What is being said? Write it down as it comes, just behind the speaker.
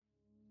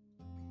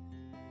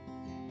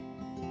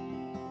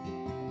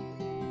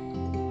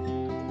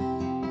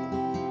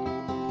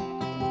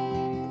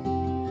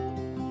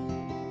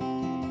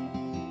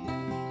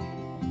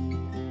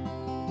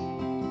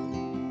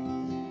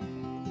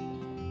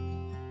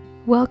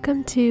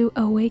Welcome to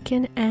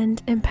Awaken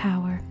and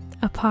Empower,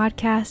 a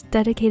podcast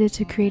dedicated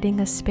to creating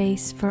a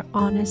space for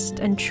honest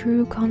and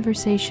true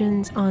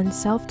conversations on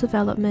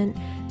self-development,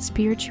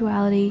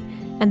 spirituality,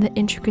 and the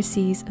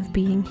intricacies of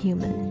being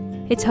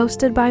human. It's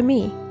hosted by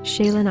me,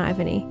 Shaylin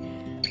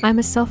Ivany. I'm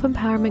a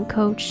self-empowerment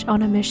coach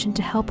on a mission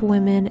to help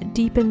women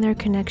deepen their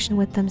connection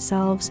with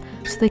themselves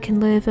so they can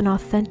live an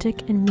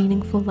authentic and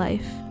meaningful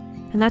life.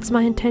 And that's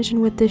my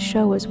intention with this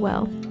show as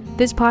well.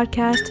 This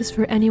podcast is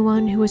for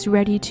anyone who is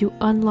ready to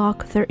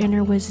unlock their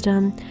inner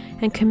wisdom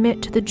and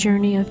commit to the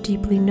journey of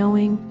deeply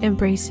knowing,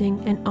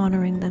 embracing, and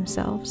honoring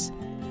themselves.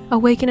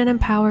 Awaken and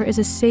Empower is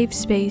a safe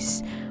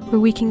space where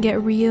we can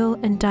get real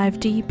and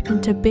dive deep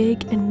into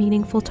big and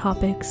meaningful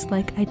topics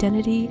like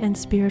identity and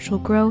spiritual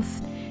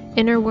growth,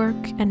 inner work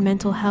and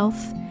mental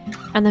health,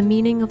 and the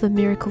meaning of the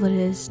miracle it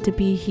is to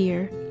be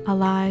here,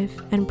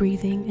 alive and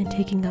breathing and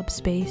taking up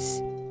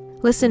space.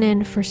 Listen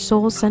in for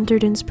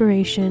soul-centered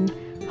inspiration,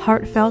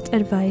 heartfelt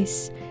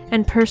advice,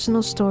 and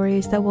personal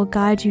stories that will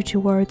guide you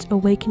towards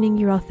awakening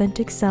your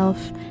authentic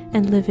self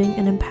and living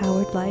an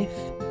empowered life.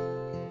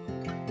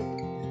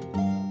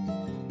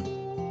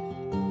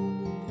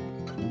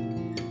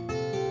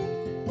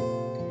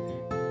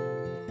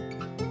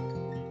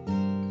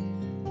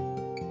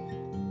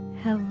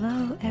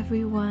 Hello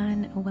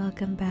everyone,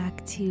 welcome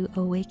back to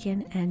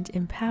Awaken and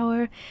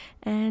Empower,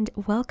 and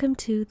welcome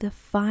to the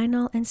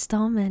final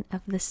installment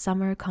of the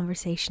Summer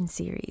Conversation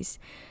series.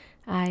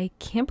 I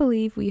can't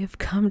believe we have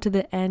come to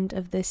the end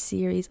of this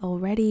series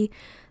already.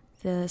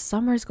 The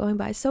summer is going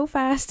by so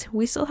fast.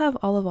 We still have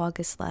all of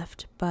August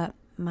left, but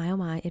my oh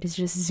my, it is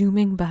just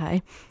zooming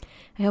by.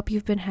 I hope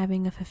you've been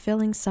having a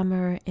fulfilling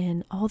summer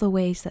in all the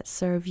ways that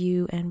serve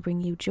you and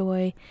bring you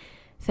joy.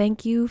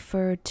 Thank you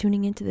for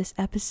tuning into this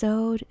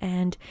episode,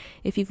 and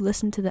if you've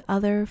listened to the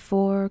other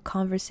 4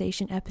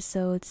 conversation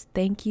episodes,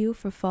 thank you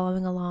for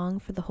following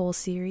along for the whole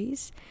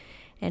series.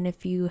 And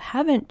if you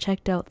haven't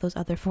checked out those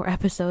other 4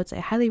 episodes, I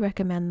highly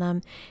recommend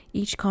them.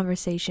 Each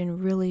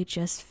conversation really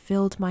just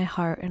filled my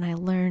heart, and I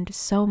learned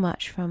so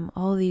much from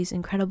all these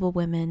incredible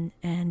women,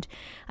 and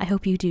I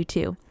hope you do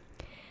too.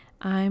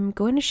 I'm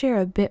going to share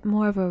a bit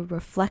more of a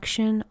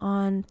reflection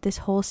on this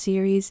whole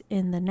series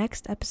in the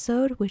next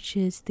episode, which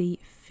is the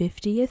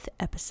 50th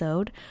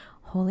episode.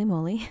 Holy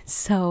moly.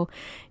 So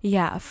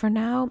yeah, for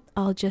now,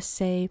 I'll just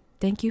say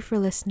thank you for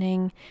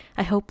listening.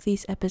 I hope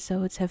these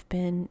episodes have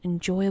been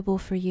enjoyable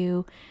for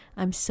you.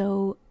 I'm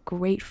so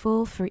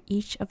grateful for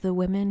each of the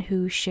women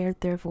who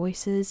shared their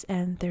voices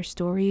and their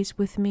stories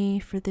with me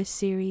for this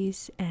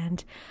series,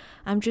 and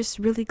I'm just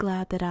really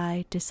glad that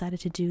I decided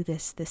to do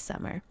this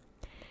summer.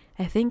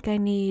 I think I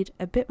need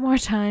a bit more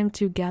time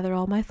to gather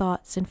all my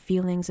thoughts and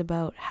feelings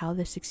about how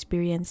this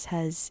experience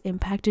has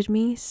impacted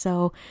me,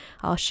 so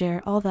I'll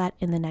share all that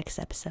in the next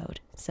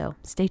episode. So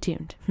stay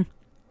tuned.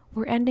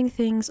 We're ending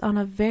things on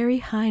a very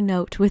high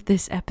note with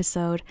this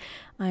episode.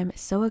 I'm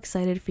so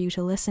excited for you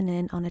to listen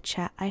in on a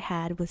chat I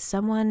had with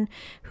someone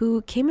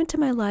who came into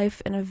my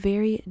life in a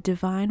very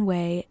divine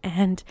way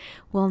and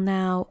will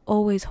now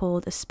always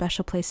hold a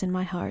special place in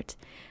my heart.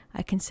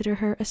 I consider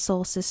her a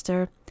soul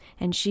sister,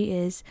 and she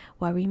is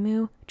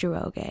Warimu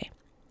Njoroge.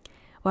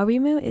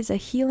 Warimu is a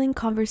healing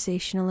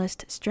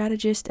conversationalist,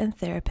 strategist, and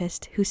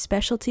therapist whose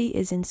specialty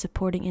is in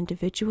supporting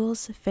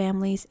individuals,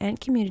 families, and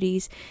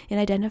communities in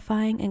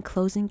identifying and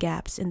closing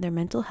gaps in their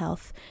mental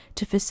health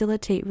to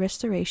facilitate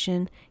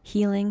restoration,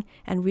 healing,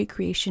 and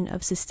recreation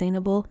of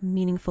sustainable,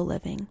 meaningful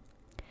living.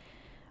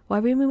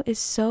 Warimu is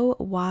so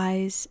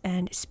wise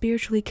and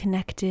spiritually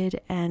connected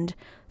and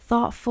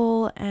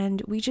thoughtful,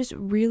 and we just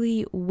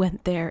really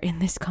went there in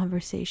this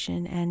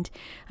conversation, and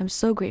I'm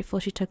so grateful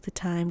she took the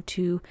time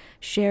to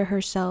share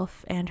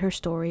herself and her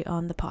story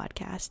on the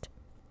podcast.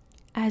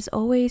 As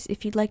always,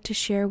 if you'd like to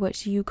share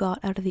what you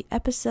got out of the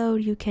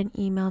episode, you can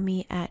email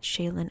me at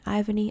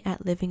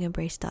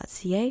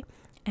shaylinivany@livingembrace.ca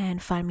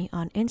and find me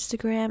on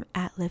Instagram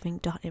at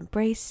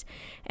living.embrace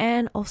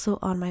and also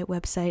on my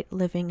website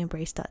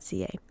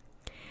livingembrace.ca.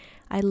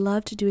 I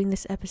loved doing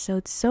this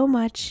episode so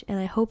much, and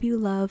I hope you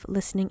love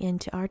listening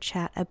into our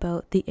chat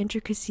about the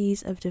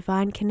intricacies of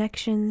divine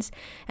connections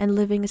and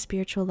living a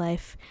spiritual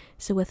life.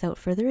 So without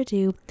further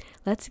ado,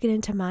 let's get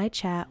into my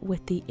chat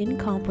with the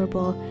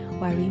incomparable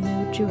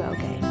Warimu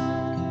Njoroge.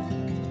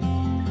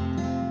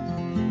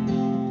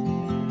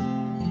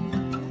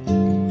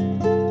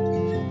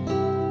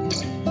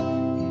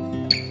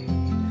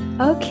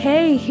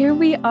 Okay, here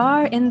we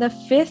are in the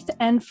 5th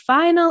and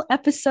final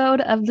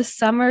episode of the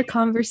Summer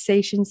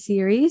Conversation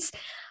series.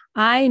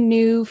 I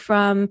knew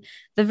from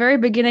the very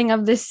beginning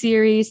of this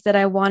series that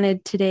I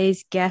wanted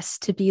today's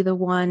guest to be the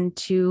one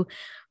to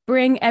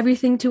bring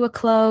everything to a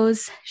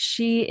close.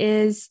 She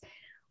is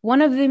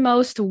one of the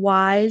most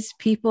wise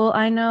people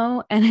I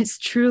know, and it's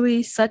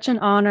truly such an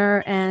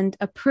honor and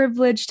a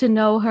privilege to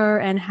know her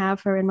and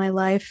have her in my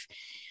life.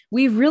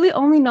 We've really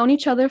only known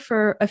each other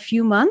for a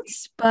few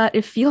months, but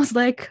it feels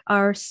like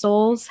our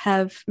souls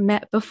have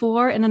met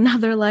before in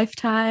another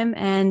lifetime.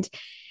 And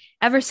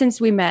ever since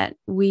we met,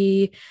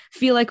 we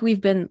feel like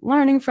we've been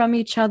learning from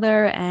each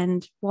other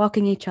and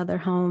walking each other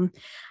home.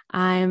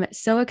 I'm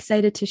so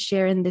excited to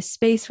share in this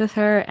space with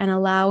her and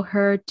allow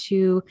her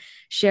to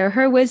share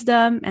her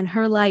wisdom and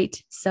her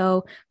light.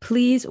 So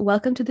please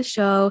welcome to the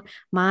show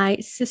my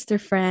sister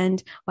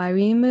friend,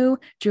 Wairimu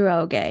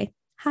Njoroge.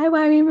 Hi,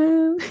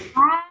 Wairimu.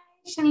 Hi,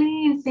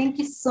 Shalene. Thank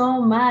you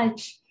so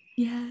much.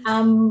 Yes.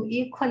 I'm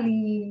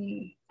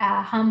equally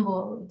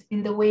humbled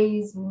in the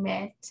ways we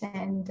met,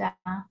 and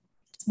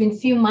it's been a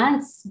few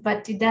months,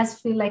 but it does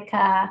feel like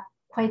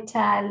quite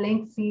a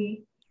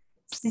lengthy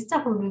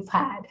sisterhood we've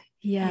had.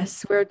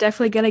 Yes, we're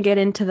definitely going to get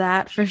into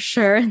that for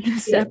sure in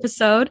this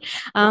episode.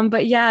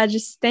 But yeah,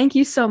 just thank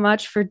you so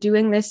much for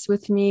doing this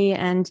with me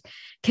and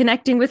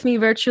connecting with me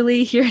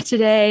virtually here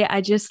today.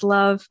 I just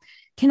love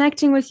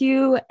connecting with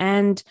you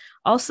and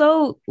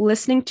also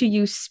listening to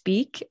you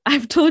speak.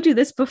 I've told you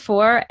this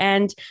before,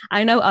 and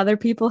I know other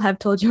people have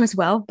told you as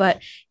well,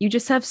 but you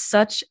just have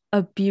such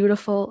a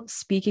beautiful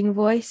speaking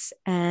voice,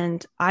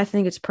 and I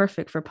think it's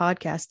perfect for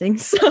podcasting.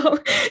 So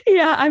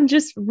yeah, I'm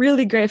just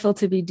really grateful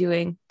to be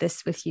doing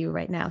this with you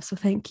right now. So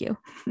thank you.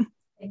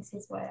 Thanks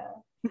as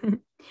well.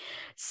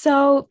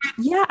 So,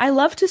 yeah, I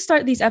love to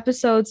start these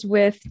episodes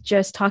with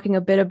just talking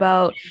a bit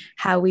about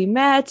how we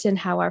met and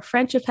how our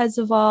friendship has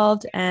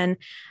evolved. And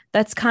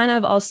that's kind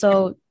of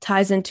also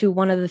ties into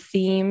one of the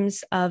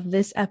themes of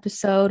this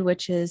episode,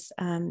 which is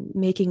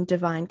making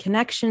divine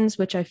connections,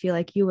 which I feel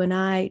like you and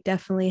I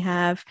definitely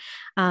have.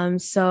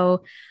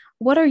 So,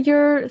 what are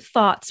your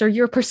thoughts or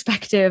your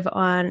perspective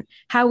on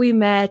how we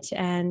met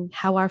and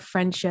how our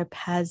friendship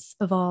has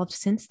evolved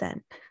since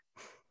then?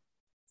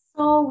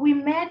 So we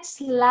met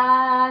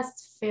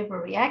last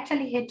February. I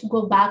actually had to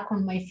go back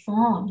on my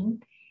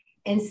phone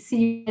and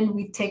see when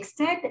we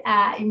texted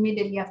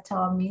immediately after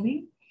our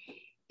meeting.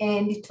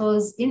 And it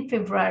was in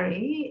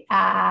February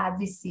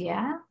this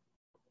year.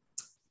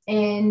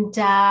 And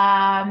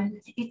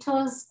it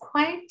was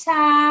quite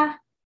a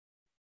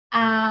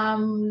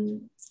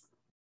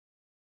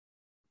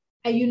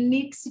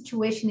unique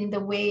situation in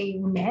the way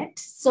we met.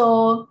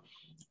 So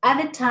at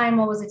the time,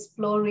 I was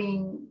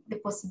exploring the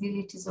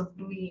possibilities of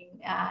doing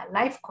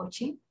life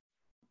coaching.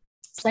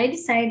 So I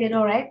decided,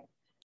 all right,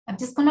 I'm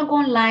just going to go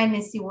online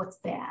and see what's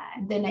there.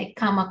 And then I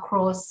come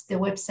across the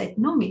website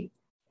Numi.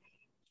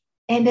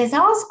 And as I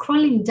was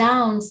scrolling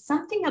down,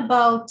 something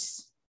about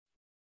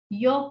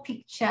your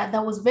picture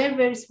that was very,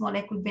 very small,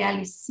 I could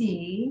barely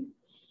see,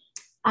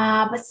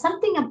 but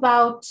something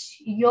about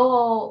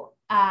your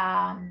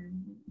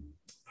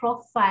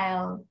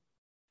profile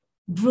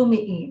drew me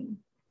in.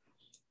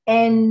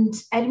 And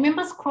I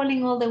remember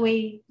scrolling all the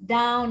way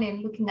down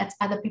and looking at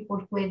other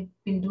people who had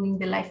been doing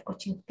the life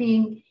coaching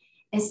thing,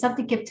 and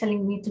something kept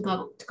telling me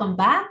to come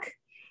back.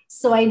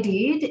 So I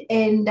did,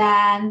 and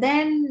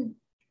then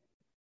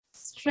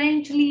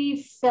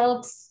strangely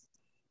felt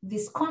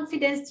this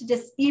confidence to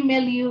just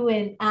email you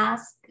and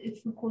ask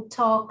if we could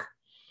talk.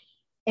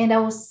 And I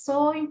was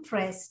so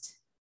impressed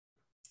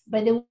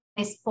by the way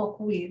I spoke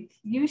with.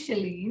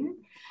 Usually,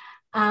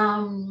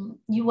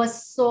 you were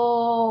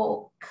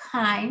so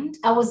kind.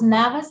 I was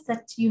nervous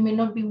that you may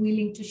not be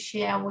willing to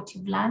share what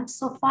you've learned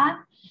so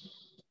far,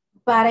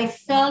 but I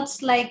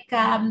felt like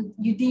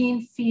you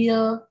didn't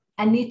feel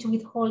a need to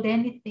withhold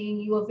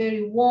anything. You were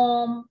very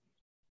warm,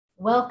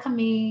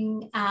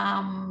 welcoming,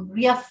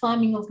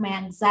 reaffirming of my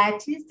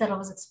anxieties that I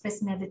was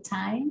expressing at the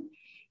time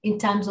in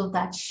terms of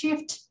that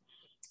shift.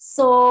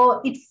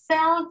 So it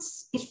felt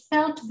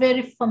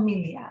very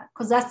familiar,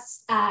 because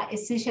that's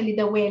essentially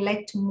the way I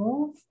like to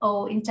move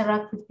or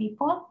interact with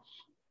people.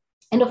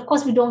 And of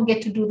course, we don't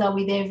get to do that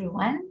with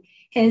everyone.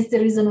 Hence the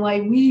reason why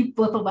we,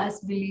 both of us,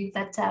 believe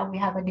that we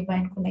have a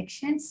divine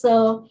connection.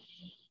 So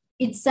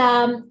it's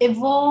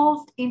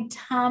evolved in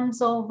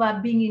terms of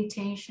being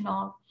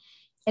intentional.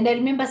 And I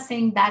remember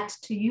saying that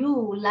to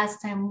you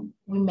last time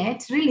we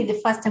met, really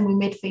the first time we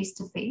met face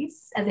to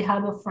face at the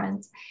Harbor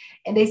Front.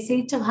 And I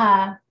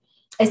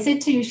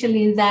said to you,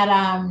 Shalene, that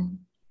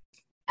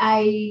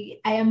I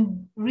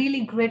am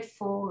really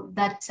grateful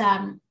that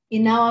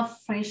in our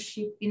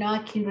friendship, in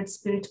our kindred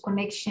spirit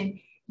connection,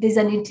 there's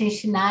an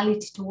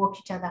intentionality to walk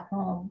each other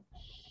home.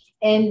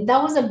 And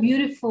that was a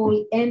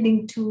beautiful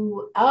ending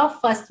to our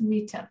first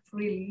meetup,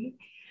 really.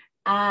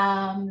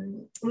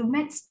 We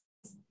met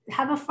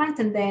Harbourfront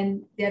and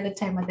then the other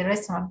time at the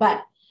restaurant.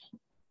 But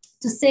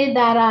to say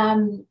that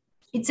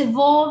it's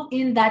evolved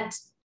in that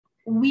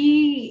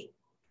we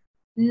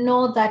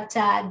know that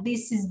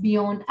this is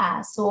beyond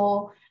us.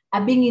 So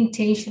being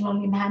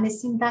intentional in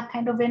harnessing that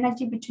kind of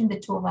energy between the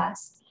two of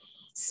us.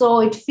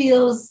 So it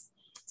feels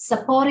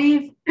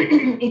supportive.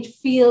 It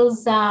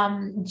feels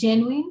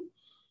genuine.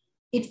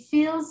 It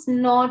feels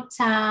not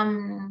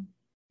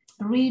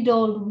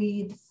riddled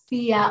with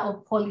fear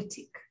or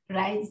politics,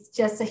 right? It's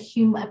just a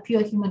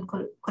pure human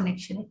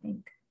connection, I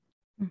think.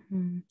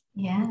 Mm-hmm.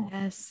 Yeah.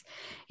 Yes.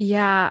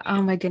 Yeah.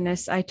 Oh my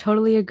goodness. I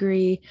totally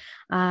agree.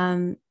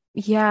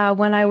 Yeah.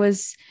 When I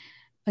was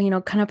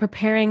kind of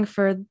preparing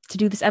to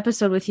do this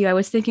episode with you, I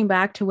was thinking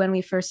back to when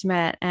we first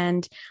met,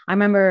 and I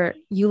remember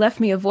you left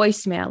me a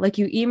voicemail. Like,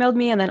 you emailed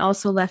me and then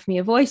also left me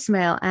a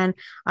voicemail. And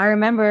I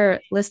remember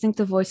listening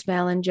to the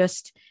voicemail and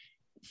just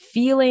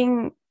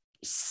feeling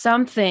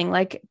something,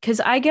 like,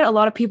 because I get a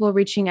lot of people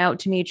reaching out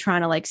to me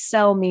trying to like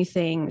sell me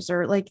things,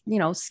 or like,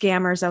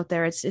 scammers out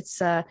there. It's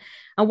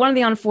one of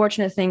the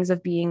unfortunate things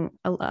of being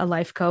a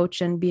life coach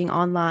and being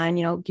online.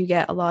 You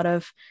get a lot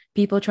of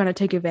people trying to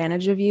take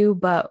advantage of you.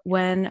 But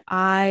when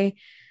I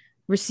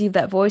received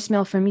that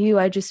voicemail from you,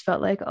 I just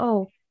felt like,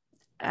 oh,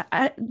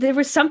 there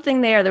was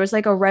something there. There was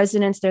like a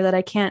resonance there that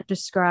I can't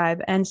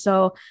describe. And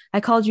so I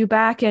called you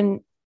back,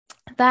 and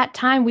that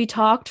time we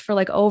talked for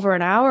like over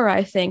an hour,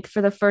 I think,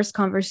 for the first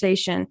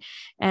conversation.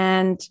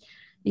 And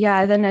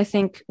yeah, then I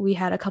think we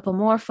had a couple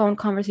more phone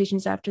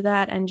conversations after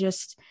that. And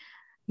just,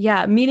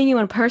 yeah, meeting you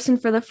in person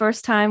for the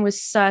first time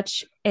was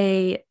such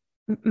a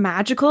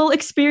magical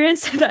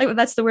experience.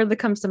 That's the word that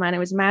comes to mind. It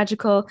was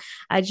magical.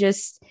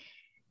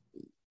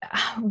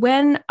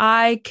 When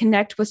I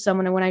connect with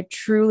someone, and when I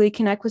truly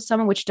connect with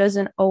someone, which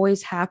doesn't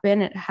always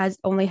happen, it has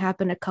only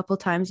happened a couple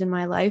times in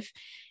my life,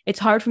 it's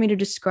hard for me to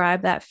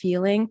describe that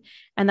feeling.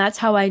 And that's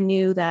how I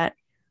knew that,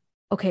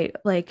 okay,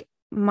 like,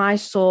 my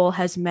soul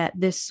has met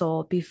this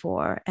soul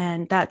before.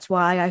 And that's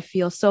why I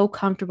feel so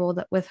comfortable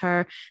with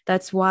her.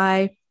 That's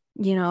why,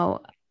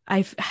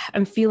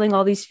 I'm feeling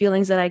all these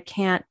feelings that I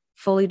can't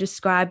fully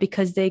describe,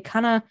 because they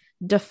kind of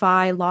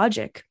defy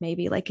logic,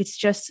 maybe. Like, it's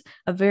just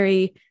a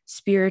very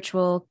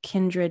spiritual,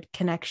 kindred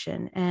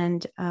connection.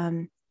 And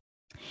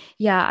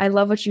yeah, I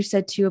love what you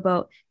said too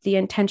about the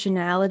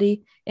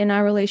intentionality in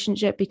our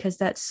relationship, because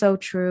that's so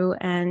true.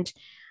 And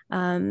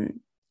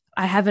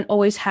I haven't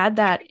always had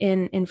that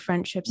in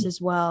friendships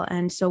as well.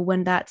 And so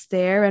when that's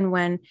there, and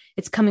when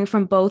it's coming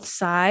from both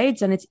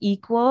sides and it's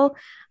equal,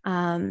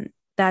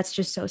 that's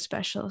just so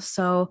special.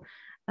 So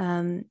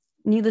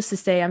needless to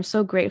say, I'm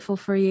so grateful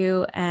for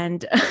you.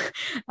 And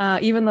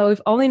even though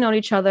we've only known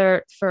each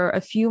other for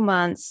a few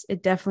months,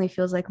 it definitely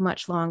feels like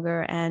much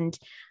longer. And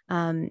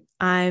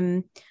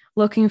I'm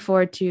looking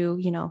forward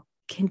to,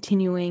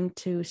 continuing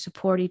to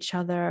support each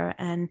other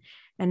and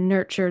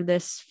nurture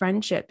this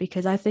friendship,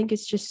 because I think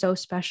it's just so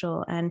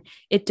special, and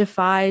it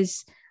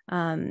defies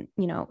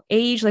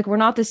age. Like, we're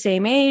not the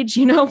same age,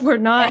 we're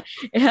not,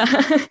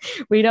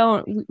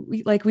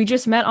 we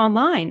just met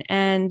online.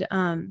 And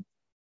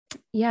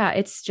yeah,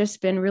 it's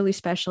just been really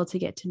special to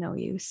get to know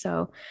you.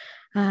 So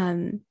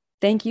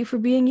thank you for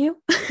being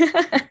you.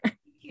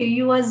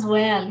 You as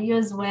well.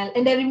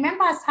 And I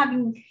remember us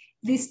having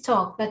this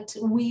talk that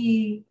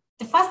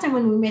the first time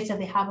when we met at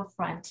the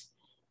Harbourfront,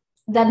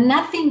 that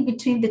nothing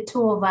between the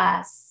two of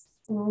us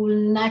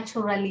will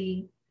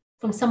naturally,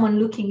 from someone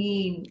looking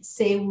in,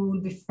 say we will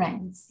be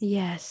friends.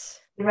 Yes.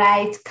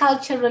 Right?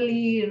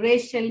 Culturally,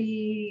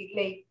 racially,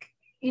 like,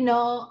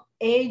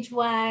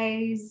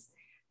 age-wise,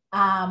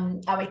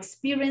 our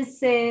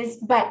experiences.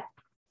 But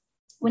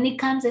when it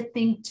comes, I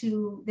think,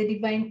 to the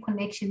divine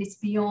connection, it's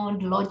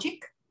beyond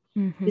logic,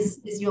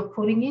 as you're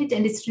putting it.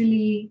 And it's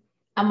really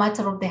a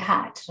matter of the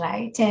heart,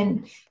 right?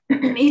 And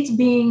it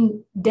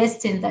being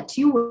destined that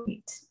you will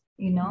meet,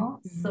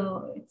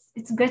 so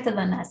it's greater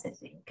than us, I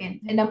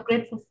think. And I'm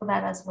grateful for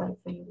that as well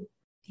for you.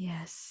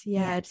 Yes.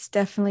 Yeah. It's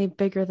definitely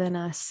bigger than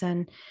us.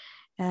 And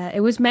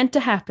it was meant to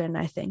happen,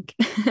 I think.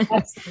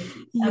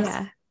 Absolutely.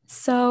 Yeah.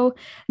 So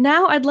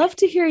now I'd love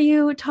to hear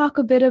you talk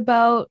a bit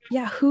about,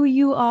 who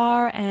you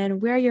are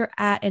and where you're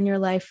at in your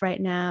life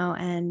right now,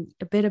 and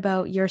a bit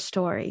about your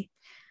story.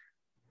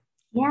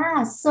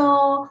 Yeah.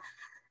 So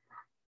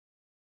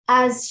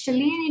as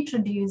Shalene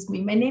introduced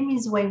me, my name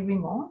is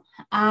Wairimo.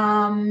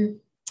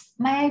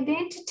 My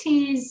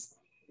identities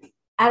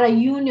are a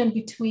union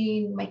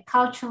between my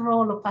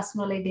cultural or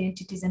personal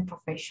identities and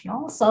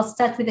professional. So I'll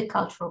start with the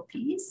cultural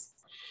piece,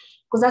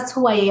 because that's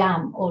who I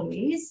am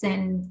always,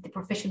 and the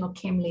professional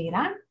came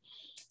later.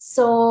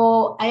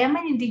 So I am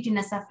an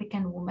Indigenous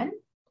African woman,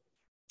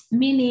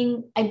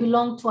 meaning I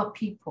belong to a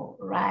people,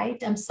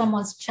 right? I'm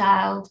someone's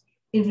child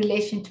in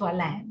relation to a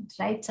land,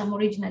 right? So I'm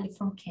originally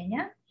from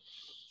Kenya.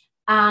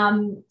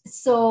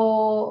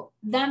 So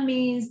that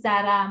means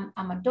that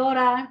I'm a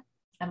daughter,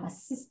 I'm a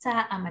sister,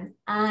 I'm an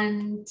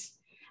aunt,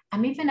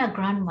 I'm even a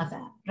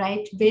grandmother,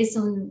 right? Based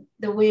on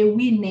the way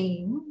we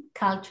name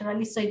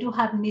culturally. So I do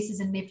have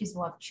nieces and nephews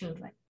who have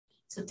children.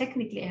 So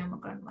technically I am a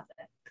grandmother.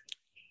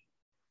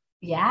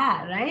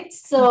 Yeah, right?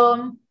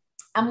 So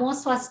I'm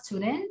also a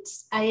student.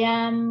 I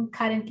am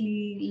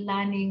currently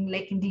learning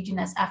like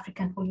Indigenous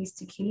African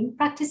holistic healing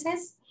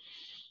practices.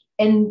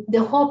 And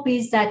the hope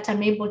is that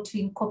I'm able to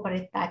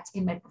incorporate that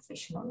in my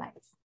professional life,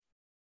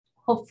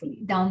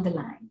 hopefully down the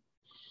line.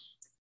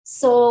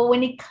 So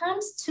when it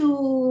comes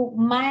to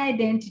my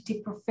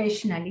identity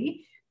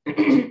professionally,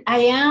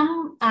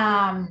 I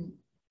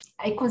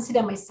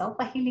consider myself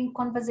a healing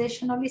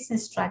conversationalist and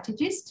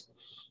strategist.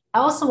 I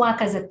also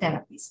work as a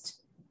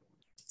therapist.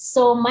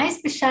 So my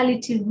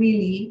specialty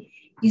really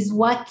is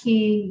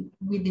working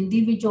with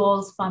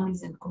individuals,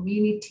 families, and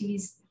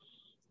communities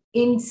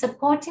in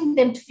supporting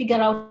them to figure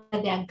out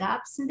their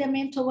gaps in their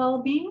mental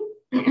well-being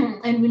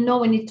And we know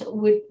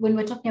when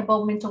we're talking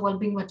about mental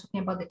well-being, we're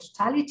talking about the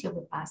totality of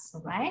the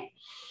person, right?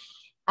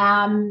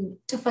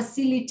 To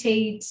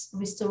facilitate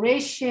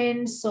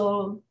restoration,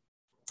 so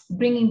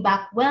bringing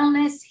back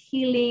wellness,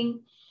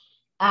 healing,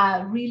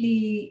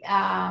 really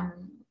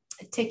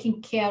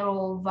taking care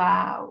of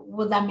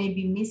what that may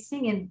be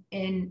missing,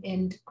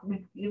 and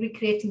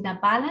recreating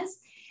that balance,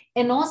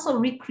 and also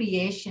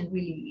recreation,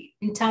 really,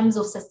 in terms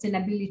of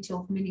sustainability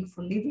of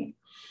meaningful living.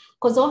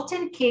 Because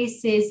often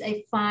cases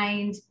I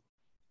find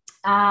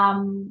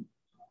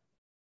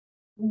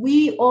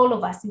we, all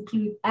of us,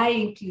 I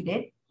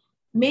included,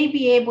 may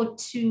be able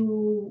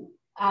to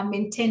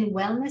maintain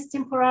wellness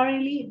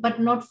temporarily, but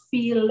not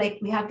feel like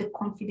we have the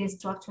confidence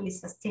to actually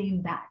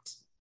sustain that,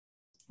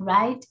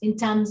 right? In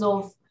terms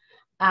of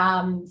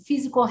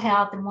physical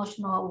health,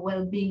 emotional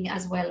well-being,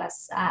 as well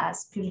as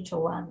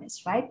spiritual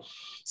wellness, right?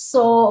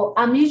 So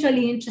I'm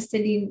usually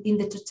interested in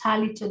the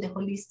totality of the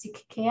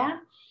holistic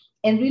care,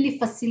 and really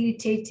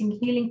facilitating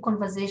healing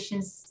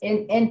conversations,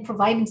 and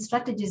providing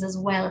strategies as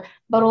well,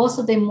 but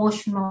also the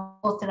emotional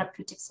or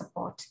therapeutic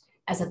support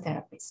as a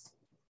therapist.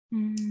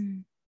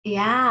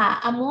 Yeah,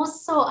 I'm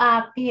also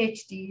a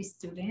PhD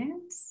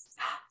student.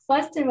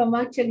 First time I'm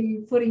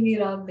actually putting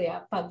it out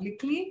there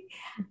publicly.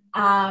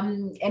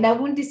 And I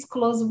won't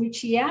disclose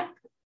which year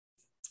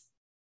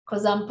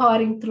because I'm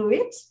powering through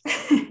it.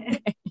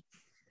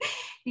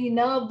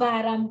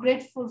 But I'm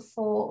grateful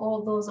for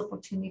all those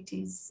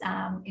opportunities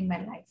in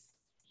my life.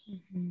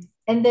 Mm-hmm.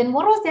 And then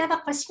what was the other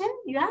question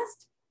you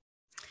asked?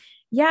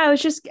 Yeah, I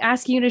was just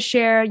asking you to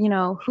share,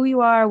 who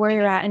you are, where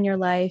you're at in your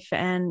life,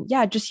 and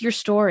just your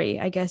story,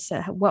 I guess,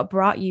 what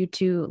brought you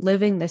to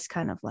living this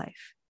kind of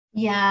life.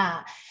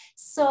 Yeah.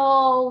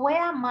 So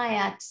where am I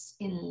at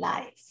in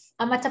life?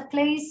 I'm at a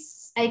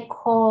place I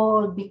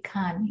call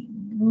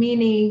becoming,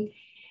 meaning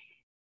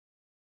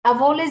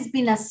I've always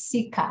been a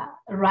seeker,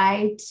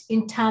 right?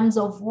 In terms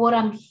of what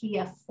I'm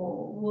here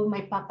for, what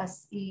my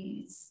purpose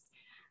is,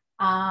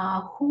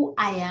 who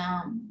I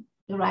am,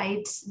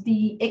 right?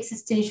 The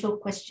existential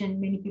question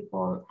many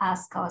people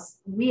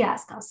we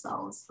ask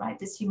ourselves,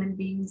 right, as human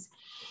beings.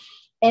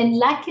 And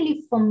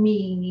luckily for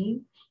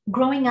me,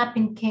 growing up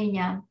in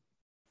Kenya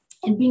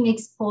and being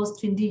exposed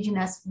to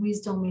indigenous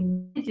wisdom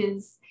and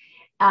knowledges,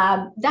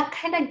 that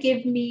kind of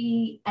gave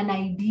me an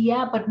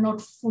idea, but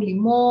not fully,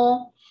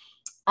 more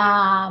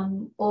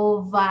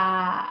of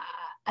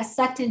a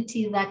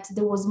certainty that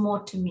there was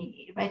more to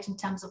me, right, in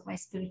terms of my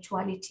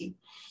spirituality.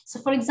 So,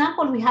 for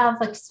example, we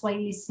have a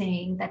Kiswahili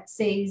saying that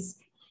says,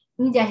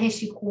 "Mja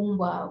heshi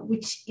kuumbwa,"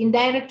 which in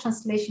direct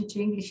translation to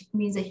English, it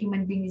means a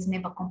human being is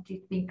never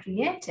complete being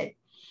created.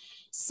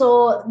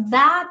 So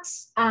that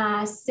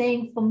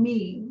saying for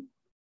me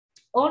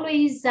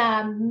always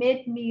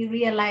made me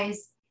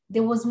realize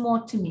there was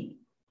more to me,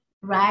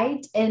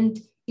 right? And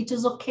it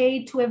was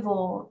okay to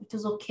evolve. It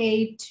was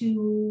okay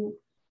to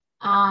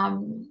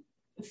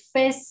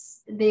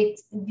face the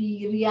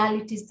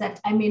realities that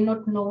I may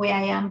not know where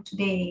I am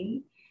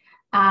today,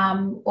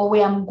 or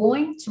where I'm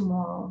going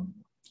tomorrow.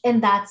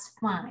 And that's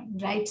fine,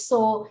 right?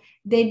 So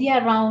the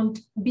idea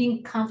around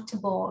being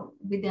comfortable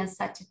with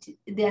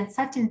the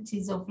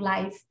uncertainties of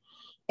life,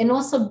 and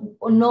also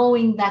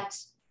knowing that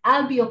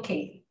I'll be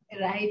okay,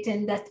 right?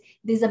 And that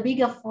there's a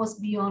bigger force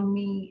beyond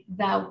me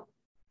that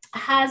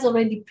has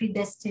already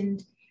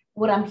predestined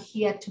what I'm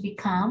here to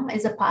become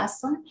as a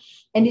person.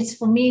 And it's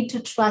for me to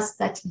trust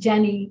that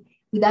journey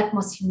with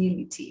utmost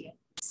humility.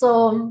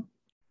 So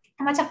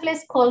I'm at a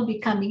place called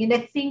becoming. And I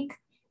think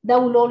that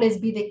will always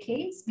be the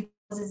case,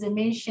 because as I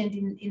mentioned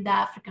in the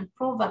African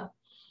proverb,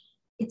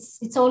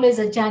 it's always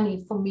a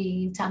journey for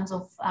me in terms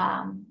of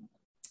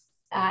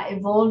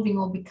evolving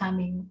or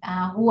becoming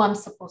who I'm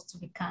supposed to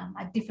become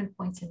at different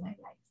points in my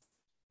life.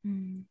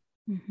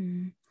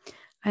 Mm-hmm.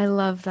 I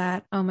love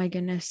that. Oh my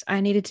goodness. I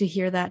needed to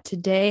hear that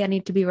today. I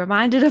need to be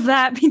reminded of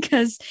that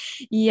because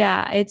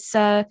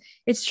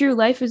it's true.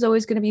 Life is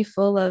always going to be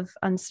full of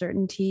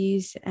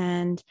uncertainties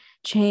and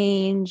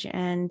change.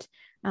 And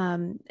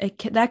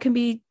that can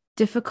be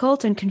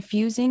difficult and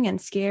confusing and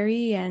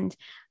scary. And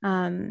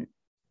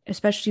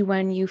especially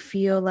when you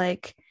feel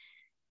like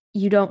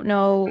you don't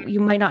know, you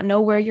might not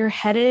know where you're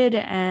headed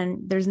and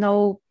there's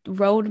no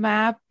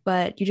roadmap,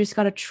 but you just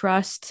got to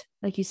trust,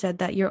 like you said,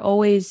 that you're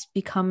always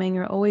becoming,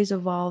 you're always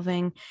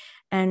evolving.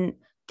 And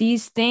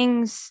these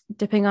things,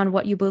 depending on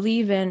what you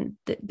believe in,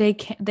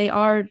 they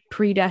are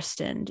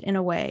predestined in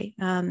a way.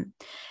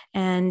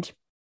 And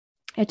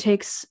it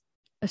takes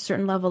a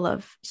certain level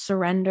of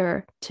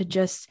surrender to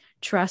just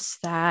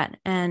trust that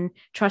and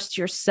trust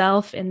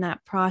yourself in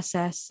that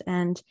process.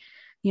 And,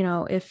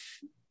 if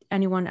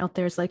anyone out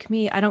there is like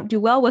me, I don't do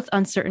well with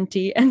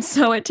uncertainty. And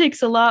so it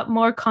takes a lot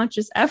more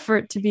conscious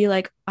effort to be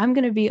like, I'm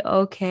going to be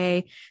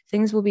okay.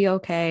 Things will be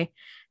okay.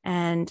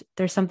 And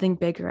there's something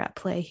bigger at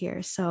play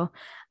here. So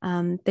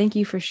thank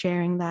you for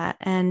sharing that.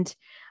 And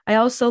I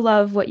also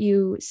love what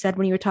you said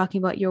when you were talking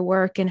about your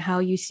work and how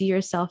you see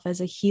yourself as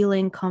a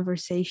healing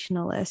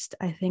conversationalist.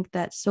 I think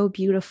that's so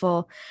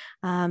beautiful.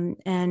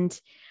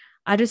 And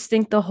I just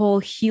think the whole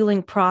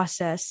healing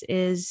process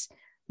is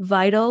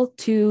vital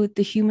to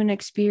the human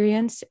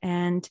experience.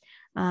 And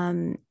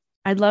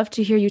I'd love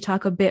to hear you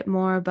talk a bit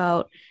more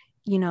about,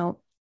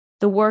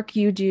 the work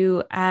you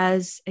do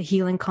as a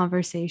healing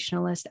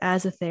conversationalist,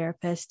 as a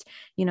therapist,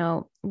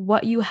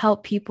 what you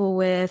help people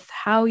with,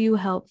 how you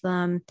help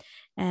them,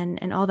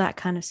 and all that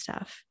kind of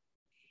stuff.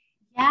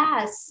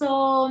 Yeah,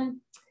 so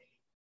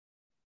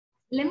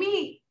let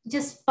me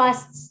just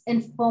first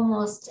and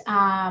foremost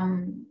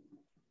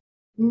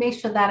make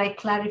sure that I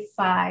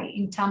clarify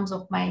in terms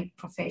of my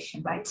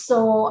profession, right?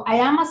 So I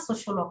am a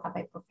social worker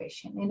by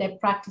profession, and I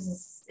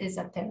practice as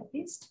a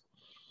therapist.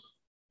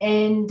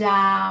 And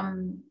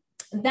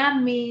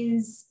that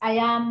means I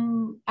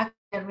am a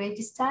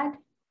registered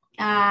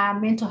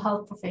mental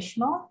health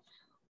professional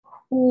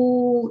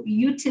who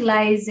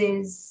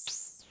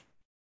utilizes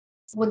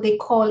what they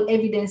call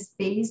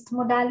evidence-based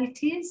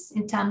modalities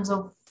in terms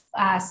of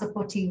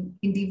supporting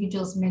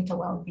individuals' mental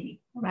well-being,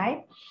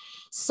 right?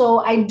 So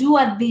I do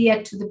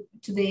adhere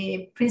to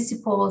the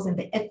principles and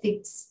the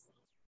ethics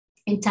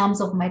in terms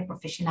of my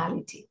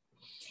professionality.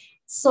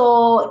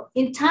 So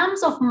in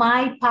terms of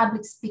my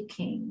public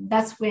speaking,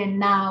 that's where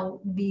now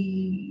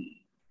the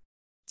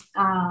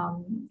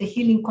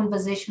healing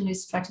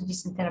conversationalist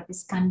strategist and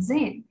therapist comes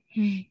in.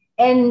 Mm.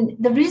 And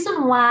the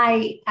reason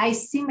why I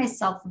see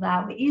myself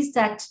that way is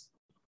that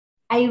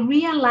I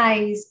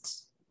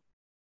realized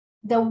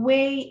the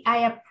way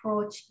I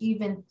approach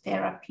even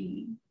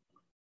therapy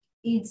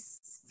is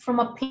from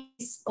a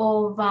place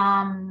of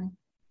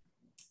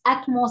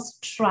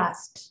utmost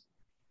trust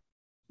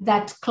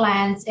that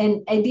clients,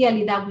 and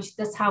ideally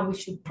that's how we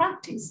should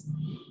practice,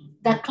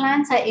 that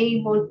clients are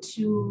able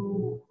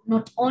to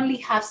not only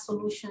have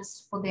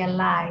solutions for their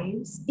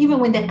lives, even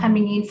when they're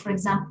coming in, for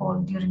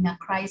example, during a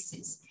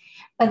crisis,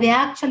 but they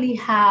actually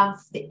have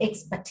the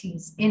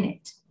expertise in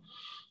it.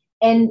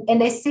 And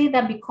I say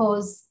that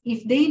because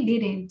if they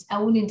didn't, I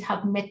wouldn't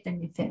have met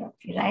them in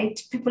therapy, right?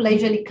 People are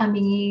usually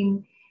coming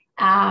in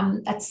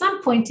at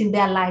some point in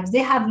their lives. They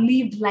have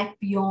lived life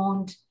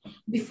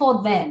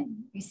before then.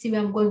 You see where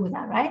I'm going with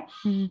that, right?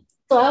 Mm.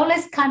 So I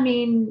always come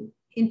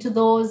into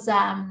those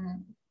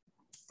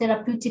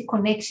therapeutic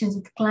connections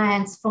with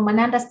clients from an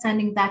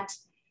understanding that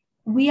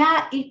we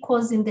are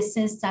equals in the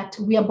sense that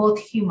we are both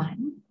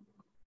human.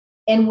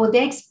 And what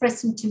they're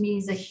expressing to me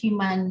is a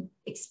human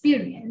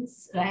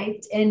experience,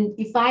 right? And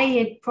if I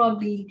had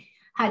probably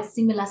had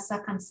similar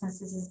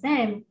circumstances as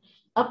them,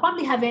 I'll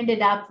probably have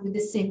ended up with the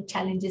same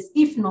challenges,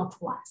 if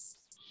not worse.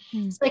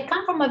 Mm. So I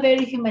come from a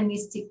very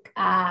humanistic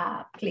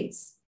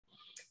place.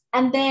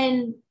 And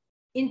then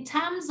in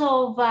terms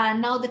of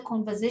now the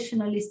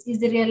conversationalist is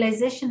the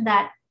realization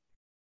that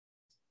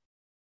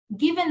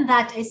given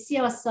that I see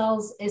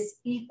ourselves as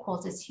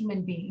equals, as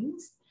human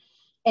beings,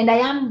 and I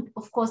am,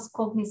 of course,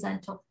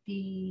 cognizant of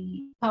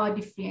the power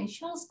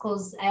differentials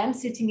because I am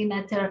sitting in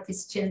a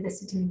therapist chair and they're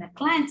sitting in a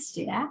client's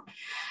chair.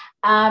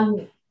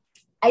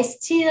 I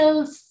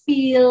still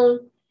feel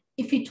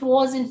if it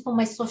wasn't for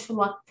my social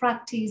work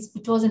practice,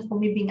 if it wasn't for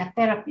me being a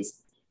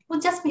therapist,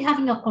 we'll just be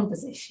having a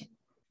conversation,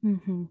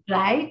 mm-hmm.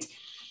 right?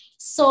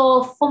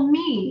 So for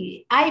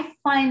me, I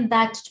find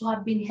that to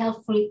have been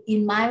helpful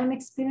in my own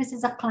experience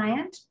as a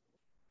client,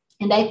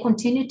 and I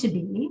continue to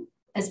be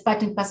as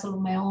part and parcel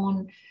of my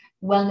own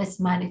wellness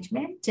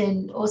management,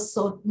 and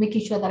also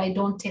making sure that I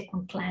don't take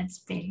on clients'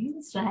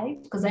 pains,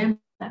 right? Because I am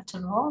after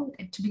all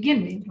to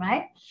begin with,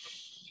 right?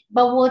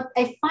 But what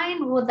I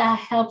find what that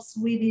helps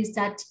with is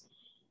that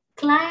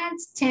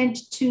clients tend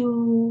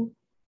to,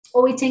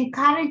 or it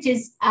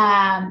encourages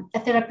a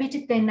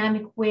therapeutic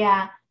dynamic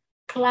where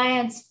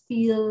clients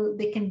feel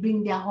they can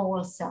bring their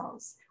whole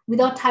selves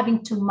without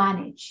having to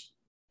manage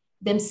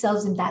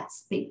themselves in that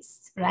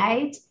space,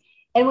 right?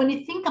 And when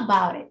you think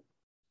about it,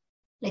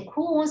 like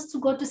who wants to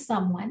go to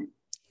someone,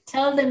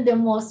 tell them the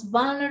most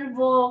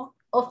vulnerable,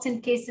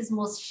 often cases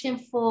most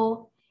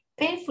shameful,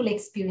 painful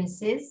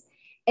experiences,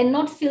 and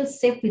not feel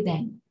safe with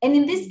them? And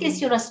in this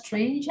case, you're a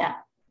stranger,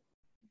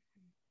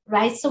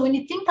 right? So when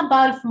you think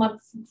about it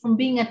from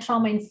being a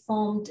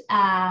trauma-informed,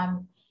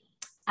 from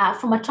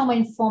a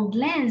trauma-informed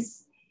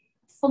lens,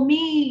 for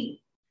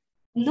me,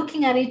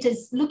 looking at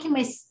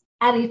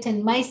it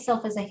and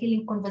myself as a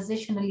healing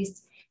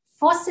conversationalist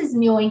forces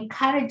me or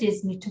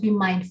encourages me to be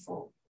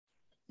mindful,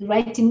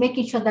 right? In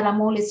making sure that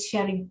I'm always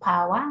sharing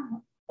power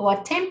or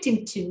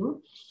attempting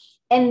to,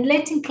 and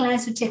letting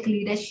clients to take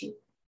leadership.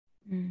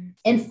 Mm.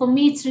 And for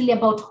me, it's really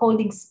about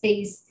holding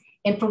space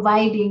and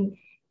providing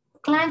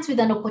clients with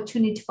an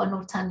opportunity for an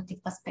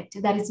alternative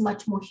perspective that is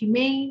much more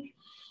humane,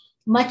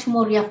 much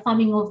more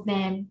reaffirming of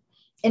them,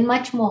 and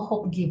much more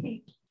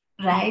hope-giving,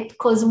 right?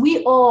 Because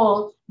we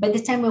all, by the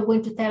time we're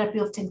going to therapy,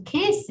 often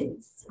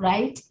cases,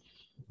 right,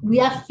 we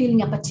are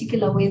feeling a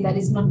particular way that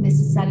is not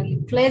necessarily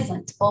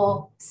pleasant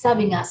or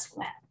serving us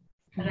well,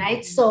 right?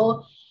 Mm-hmm.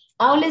 So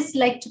I always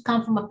like to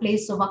come from a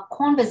place of a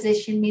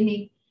conversation,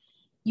 meaning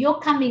you're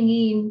coming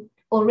in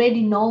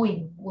already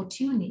knowing what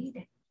you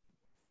need.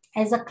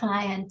 As a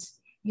client,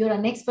 you're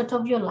an expert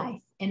of your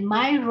life, and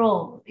my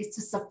role is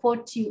to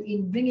support you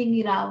in bringing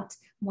it out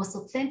most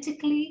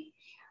authentically,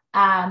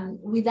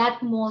 with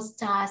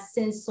utmost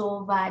sense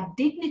of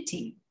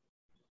dignity.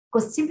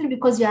 Because simply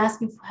because you're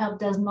asking for help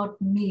does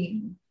not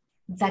mean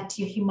that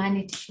your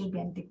humanity should be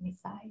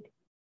undignified.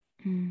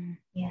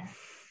 Yeah.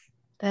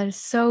 That is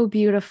so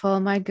beautiful.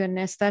 My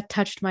goodness, that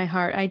touched my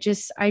heart.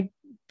 I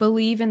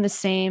believe in the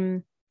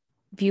same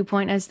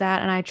viewpoint as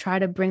that, and I try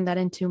to bring that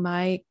into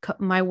my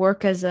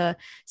work as a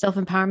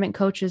self-empowerment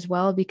coach as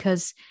well,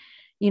 because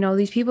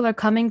these people are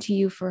coming to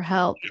you for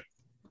help,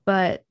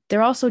 but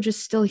they're also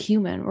just still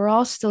human. We're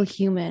all still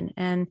human.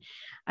 And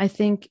I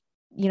think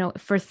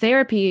for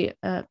therapy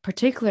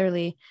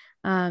particularly,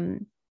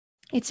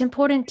 it's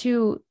important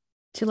to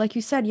like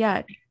you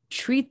said,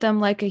 treat them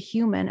like a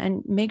human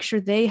and make sure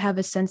they have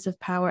a sense of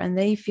power and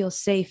they feel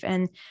safe,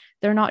 and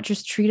they're not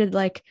just treated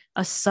like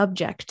a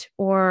subject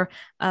or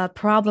a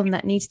problem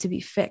that needs to be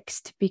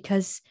fixed,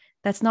 because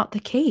that's not the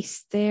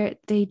case.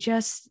 They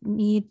just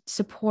need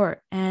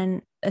support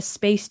and a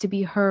space to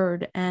be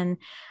heard. And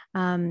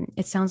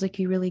it sounds like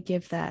you really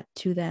give that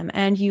to them,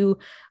 and you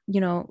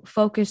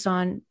focus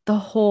on the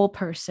whole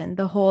person,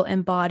 the whole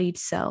embodied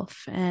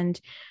self.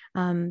 And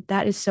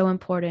that is so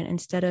important,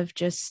 instead of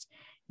just,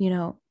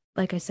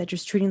 like I said,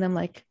 just treating them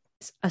like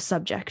a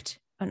subject,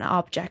 an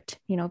object,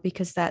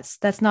 because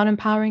that's not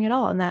empowering at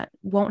all, and that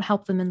won't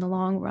help them in the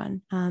long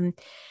run.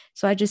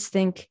 So I just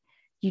think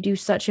you do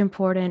such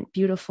important,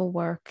 beautiful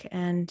work.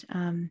 And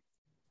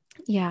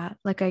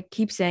like I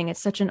keep saying,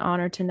 it's such an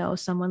honor to know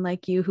someone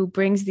like you who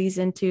brings these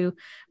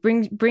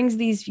brings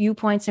these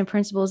viewpoints and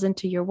principles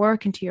into your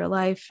work, into your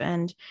life.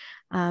 And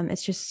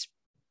it's just,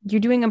 you're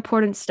doing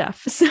important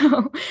stuff.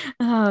 So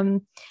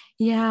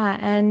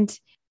and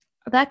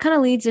that kind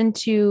of leads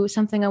into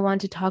something I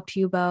wanted to talk to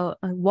you about,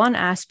 one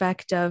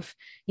aspect of,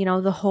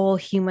 the whole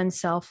human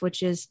self,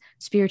 which is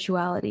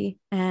spirituality.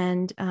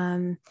 And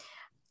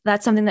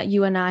that's something that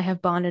you and I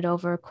have bonded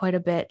over quite a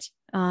bit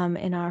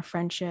in our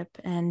friendship.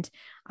 And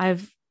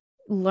I've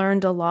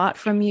learned a lot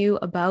from you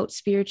about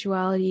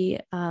spirituality.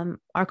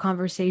 Our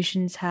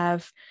conversations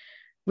have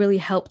really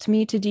helped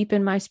me to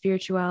deepen my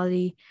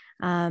spirituality.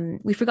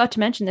 We forgot to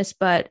mention this,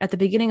 but at the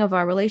beginning of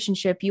our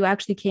relationship, you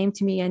actually came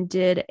to me and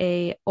did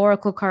a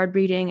oracle card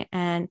reading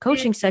and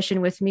coaching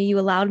session with me. You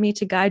allowed me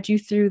to guide you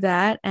through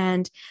that.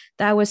 And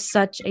that was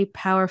such a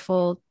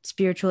powerful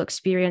spiritual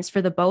experience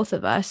for the both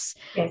of us.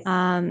 Yes.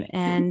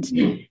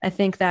 And I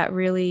think that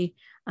really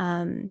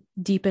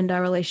deepened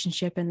our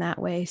relationship in that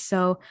way.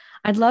 So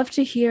I'd love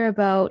to hear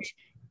about,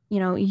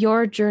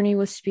 your journey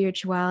with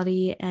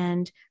spirituality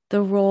and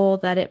the role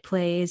that it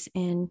plays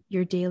in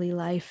your daily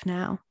life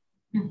now.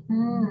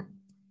 Mm-hmm.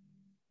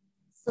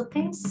 So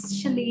thanks,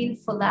 Shalene,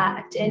 for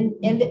that. And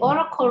the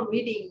oracle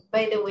reading,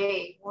 by the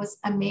way, was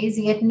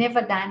amazing. I'd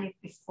never done it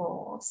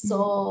before.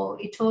 So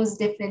it was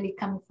definitely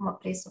coming from a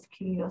place of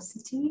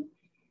curiosity.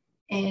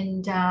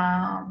 And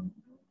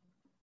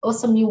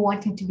also me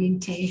wanting to be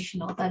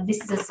intentional, that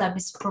this is a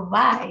service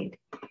provide,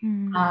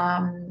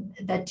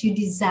 that you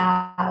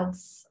deserve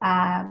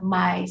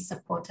my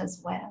support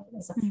as well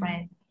as a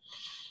friend.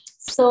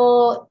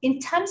 So in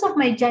terms of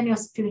my journey of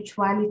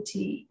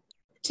spirituality,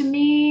 to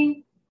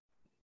me,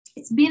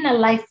 it's been a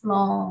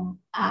lifelong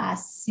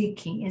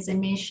seeking, as I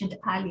mentioned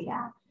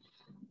earlier.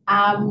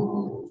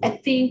 I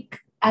think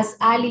as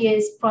early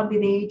as probably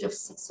the age of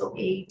 6 or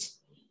 8,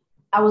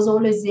 I was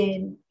always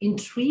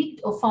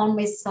intrigued or found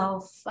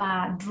myself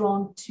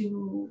drawn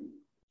to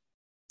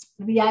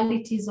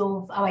realities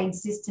of our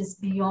existence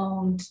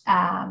beyond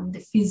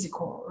the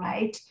physical,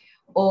 right?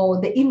 Or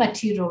the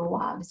immaterial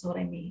world is what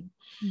I mean.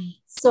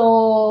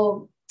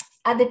 So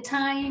at the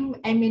time,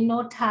 I may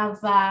not have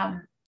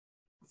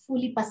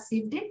fully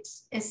perceived it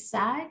as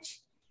such,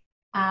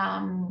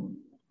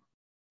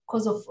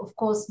 because of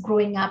course,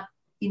 growing up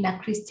in a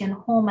Christian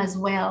home as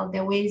well,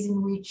 there are ways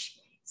in which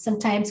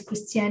sometimes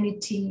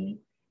Christianity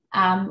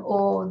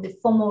or the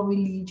formal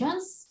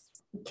religions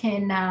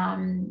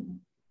can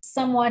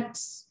somewhat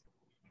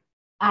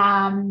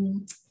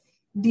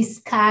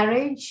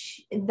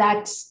discourage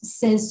that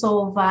sense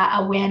of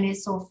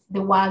awareness of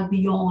the world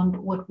beyond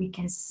what we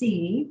can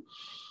see.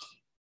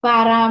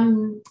 But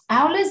I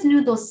always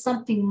knew there was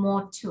something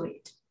more to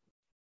it.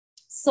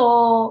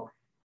 So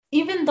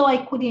even though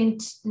I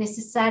couldn't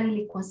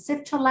necessarily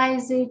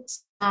conceptualize it,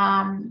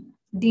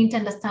 didn't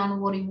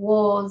understand what it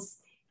was,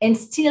 and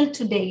still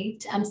to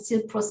date, I'm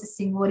still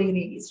processing what it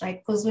is, right?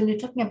 Because when you're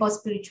talking about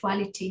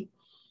spirituality,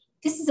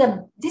 this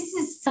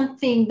is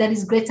something that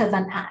is greater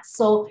than us.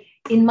 So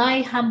in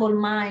my humble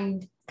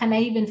mind, can I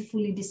even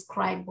fully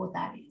describe what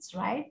that is,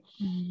 right?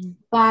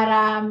 But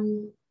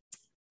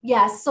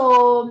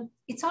so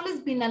it's always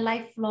been a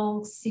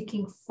lifelong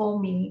seeking for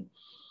me.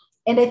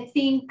 And I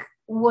think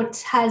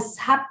what has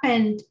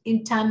happened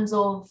in terms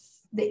of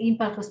the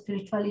impact of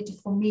spirituality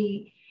for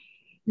me,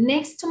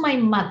 next to my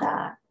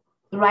mother,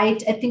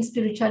 right, I think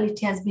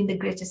spirituality has been the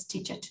greatest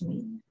teacher to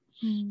me.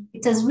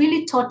 It has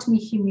really taught me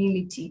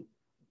humility.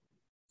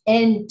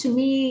 And to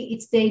me,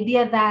 it's the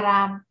idea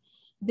that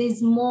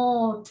there's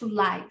more to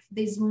life.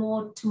 There's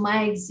more to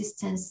my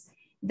existence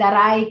that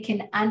I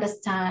can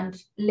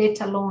understand,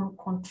 let alone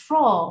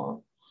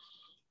control.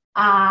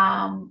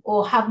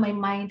 or have my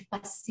mind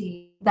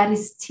perceive that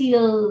is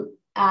still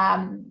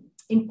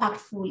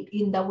impactful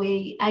in the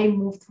way I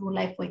move through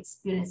life or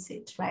experience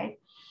it, right?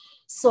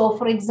 So,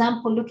 for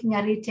example, looking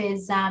at it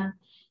as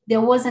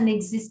there was an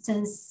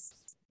existence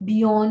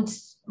beyond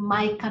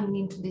my coming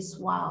into this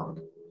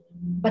world,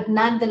 but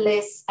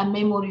nonetheless, a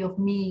memory of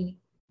me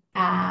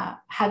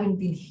having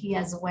been here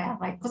as well,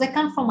 right? Because I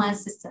come from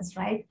ancestors,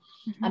 right?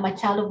 Mm-hmm. I'm a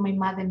child of my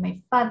mother and my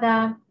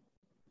father.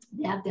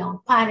 They have their own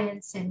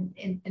parents and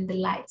the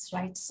likes,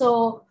 right?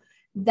 So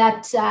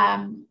that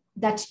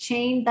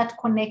chain that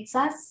connects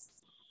us,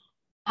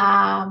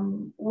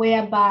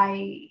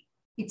 whereby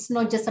it's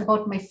not just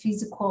about my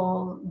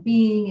physical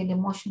being and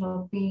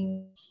emotional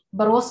being,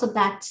 but also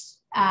that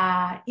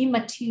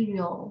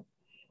immaterial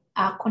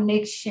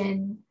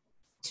connection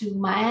to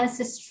my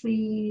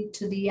ancestry,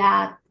 to the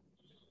earth,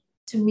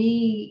 to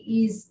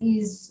me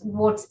is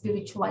what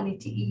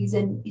spirituality is.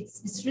 And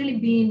it's really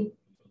been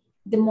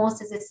the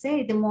most, as I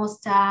say, the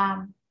most,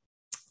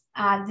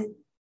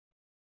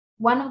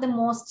 one of the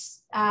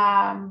most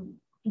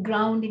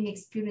grounding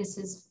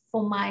experiences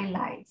for my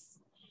life.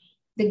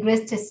 The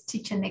greatest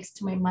teacher next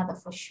to my mother,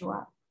 for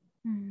sure.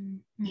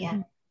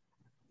 Mm-hmm.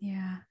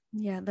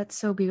 Yeah, that's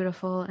so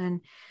beautiful.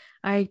 And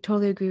I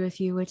totally agree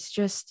with you. It's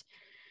just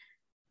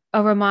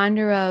a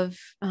reminder of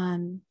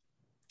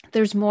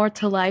there's more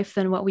to life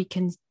than what we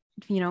can,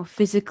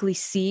 physically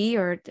see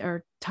or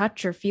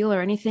touch or feel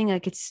or anything.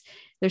 Like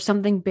there's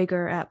something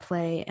bigger at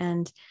play,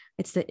 and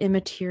it's the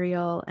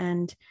immaterial.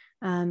 And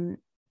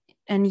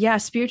yeah,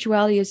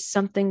 spirituality is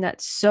something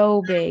that's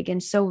so big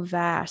and so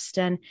vast,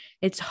 and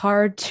it's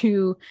hard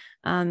to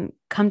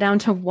come down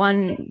to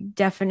one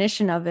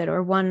definition of it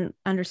or one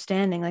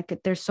understanding. Like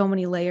there's so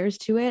many layers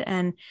to it.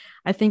 And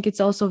I think it's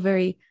also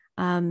very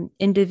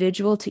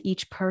individual to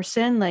each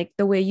person. Like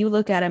the way you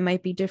look at it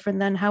might be different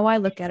than how I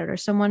look at it or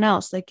someone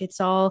else. Like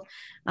it's all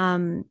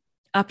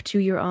up to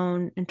your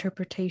own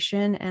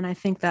interpretation. And I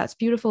think that's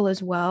beautiful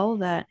as well,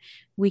 that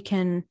we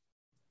can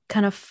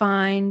kind of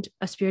find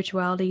a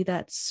spirituality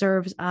that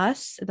serves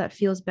us, that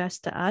feels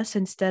best to us,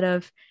 instead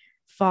of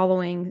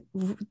following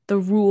the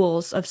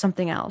rules of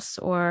something else,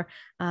 or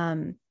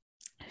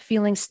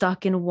feeling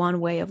stuck in one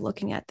way of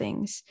looking at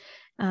things.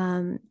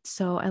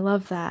 So I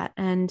love that.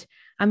 And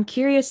I'm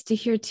curious to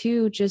hear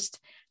too, just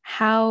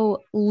how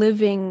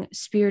living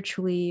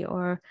spiritually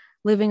or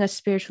living a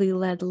spiritually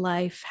led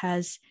life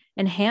has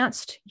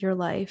enhanced your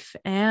life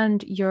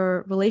and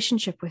your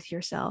relationship with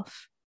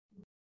yourself.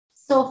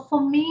 So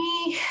for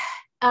me,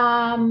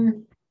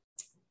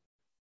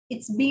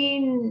 it's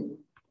been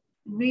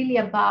really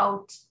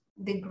about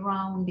the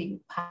grounding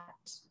part.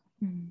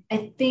 Mm-hmm.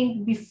 I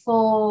think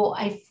before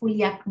I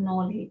fully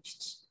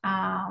acknowledged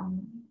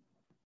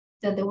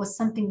that there was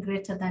something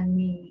greater than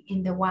me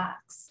in the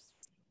works,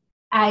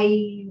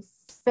 I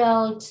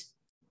felt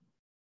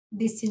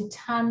this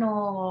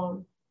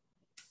internal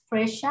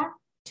pressure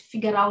to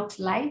figure out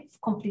life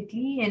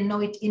completely and know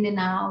it in and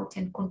out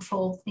and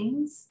control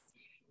things.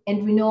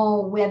 And we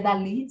know where that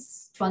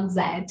leads, to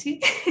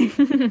anxiety,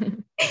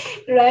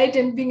 right?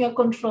 And being a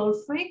control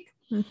freak.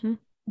 Mm-hmm.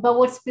 But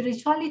what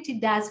spirituality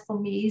does for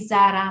me is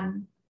that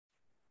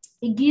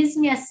it gives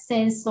me a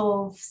sense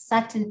of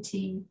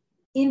certainty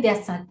in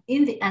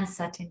the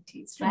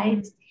uncertainties, right?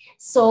 Mm-hmm.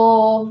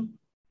 So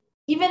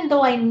even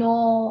though I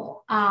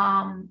know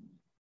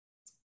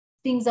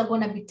things are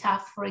going to be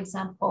tough, for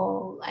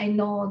example, I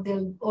know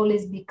there'll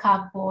always be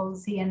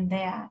curveballs here and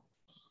there,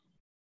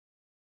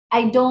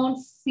 I don't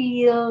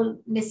feel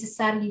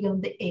necessarily on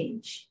the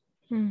edge.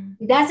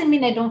 It doesn't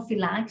mean I don't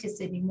feel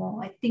anxious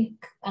anymore. I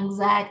think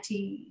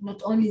anxiety,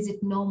 not only is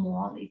it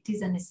normal, it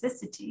is a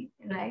necessity,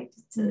 right?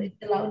 It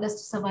allowed us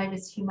to survive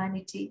as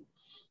humanity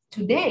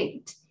to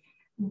date.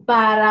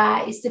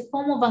 But it's a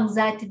form of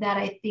anxiety that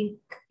I think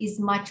is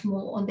much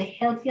more on the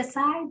healthier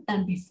side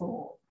than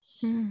before,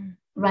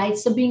 right?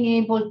 So being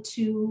able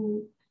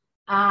to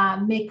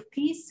make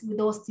peace with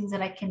those things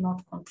that I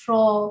cannot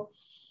control,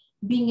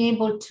 being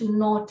able to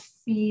not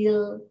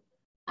feel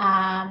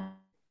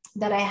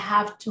that I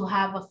have to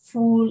have a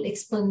full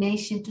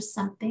explanation to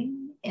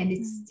something and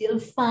it's still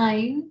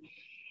fine.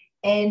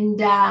 And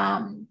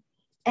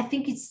I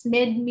think it's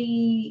made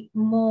me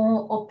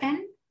more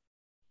open,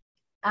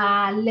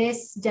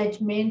 less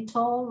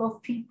judgmental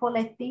of people,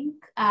 I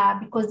think,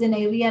 because then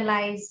I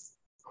realize,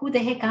 who the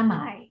heck am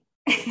I?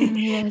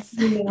 Yes.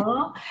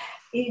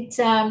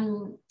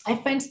 I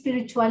find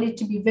spirituality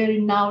to be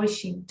very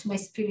nourishing to my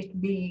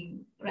spirit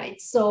being, right?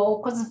 So,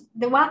 because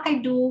the work I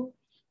do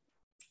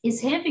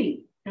is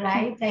heavy,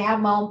 right? I have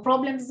my own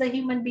problems as a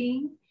human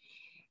being.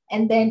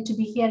 And then to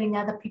be hearing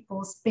other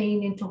people's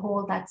pain and to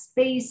hold that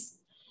space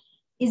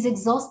is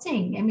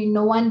exhausting. I mean,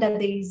 no wonder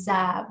there is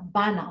a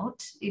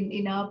burnout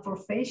in our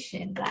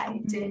profession,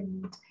 right? Mm-hmm.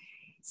 And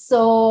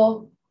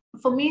so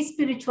for me,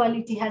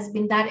 spirituality has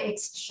been that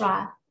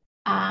extra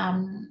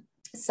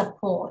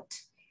support.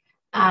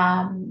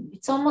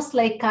 It's almost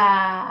like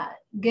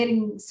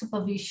getting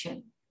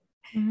supervision,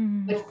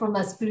 but from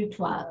a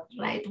spiritual,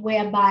 right?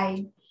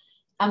 Whereby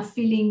I'm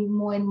feeling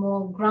more and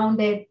more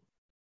grounded.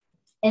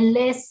 and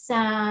less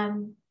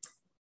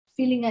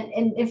feeling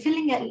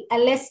a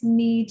less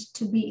need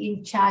to be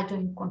in charge or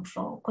in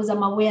control, because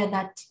I'm aware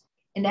that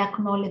and I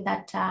acknowledge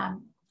that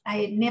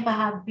I never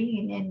have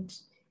been, and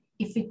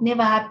if it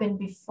never happened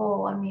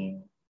before, I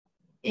mean,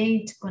 it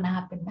ain't gonna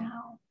happen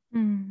now,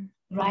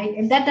 right?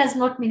 And that does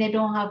not mean I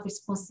don't have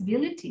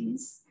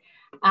responsibilities,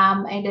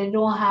 and I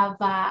don't have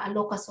a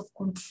locus of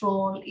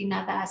control in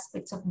other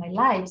aspects of my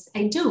lives.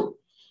 I do,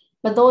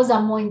 but those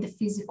are more in the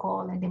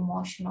physical and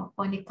emotional.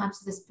 When it comes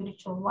to the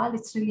spiritual world,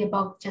 it's really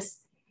about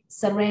just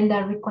surrender,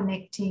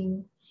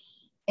 reconnecting,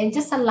 and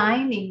just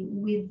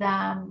aligning with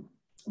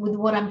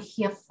what I'm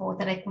here for,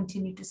 that I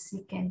continue to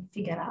seek and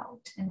figure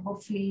out. And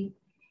hopefully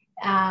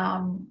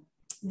the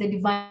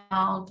divine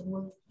world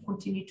will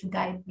continue to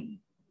guide me.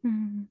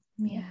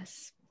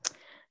 Yes.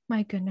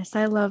 My goodness,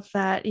 I love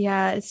that.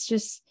 Yeah, it's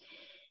just,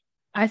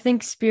 I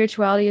think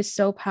spirituality is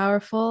so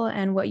powerful,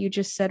 and what you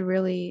just said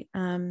really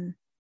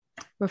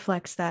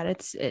reflects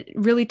that. It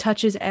really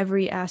touches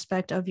every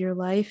aspect of your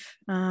life.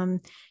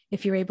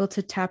 If you're able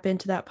to tap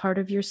into that part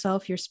of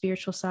yourself, your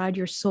spiritual side,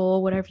 your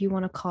soul, whatever you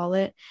want to call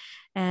it.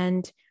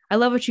 And I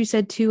love what you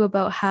said too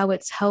about how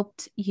it's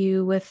helped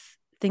you with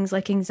things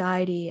like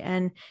anxiety.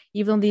 And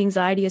even though the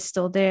anxiety is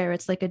still there,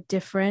 it's like a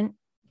different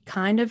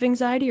kind of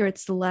anxiety, or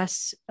it's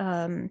less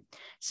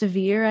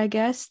severe, I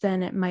guess,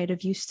 than it might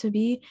have used to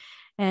be.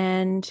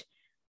 And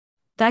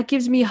that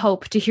gives me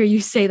hope to hear you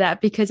say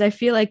that, because I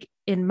feel like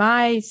in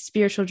my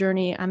spiritual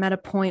journey, I'm at a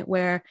point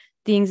where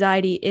the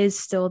anxiety is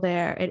still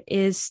there. It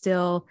is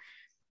still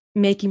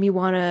making me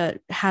want to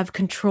have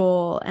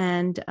control,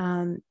 and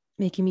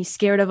making me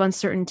scared of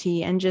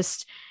uncertainty, and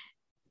just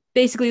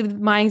basically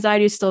my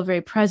anxiety is still very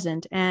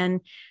present.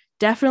 And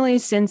definitely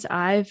since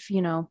I've,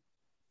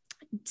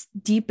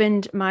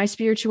 deepened my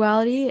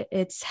spirituality,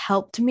 it's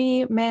helped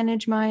me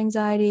manage my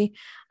anxiety.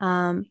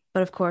 But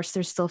of course,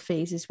 there's still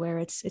phases where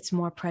it's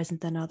more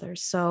present than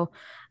others. So,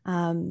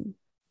 and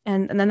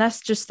then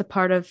that's just the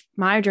part of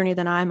my journey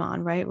that I'm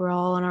on, right? We're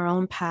all on our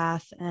own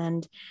path,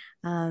 and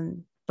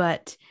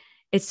but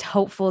it's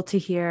hopeful to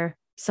hear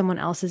someone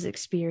else's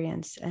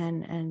experience,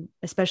 and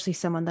especially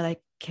someone that I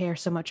care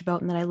so much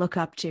about and that I look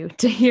up to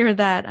hear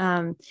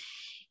that,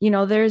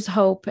 there's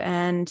hope.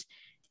 And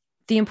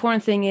the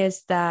important thing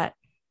is that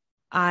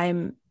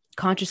I'm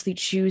consciously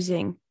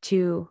choosing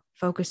to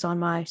focus on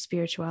my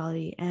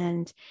spirituality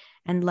and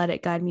let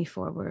it guide me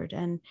forward.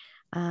 And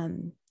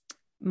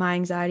my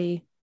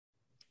anxiety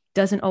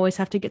doesn't always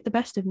have to get the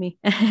best of me,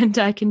 and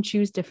I can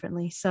choose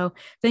differently. So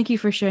thank you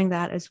for sharing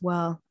that as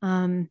well.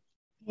 And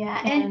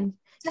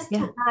just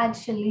to add,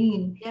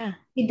 Shalene,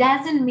 it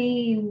doesn't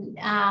mean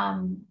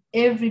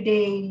every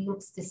day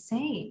looks the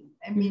same.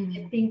 I mean,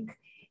 I think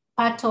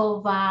part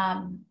of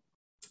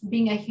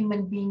being a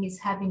human being is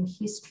having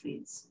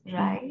histories,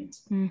 right?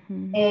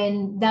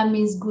 And that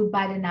means good,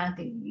 bad, and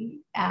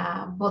ugly,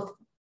 both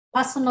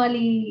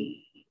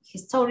personally,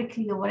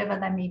 historically, or whatever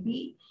that may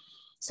be.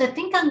 So I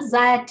think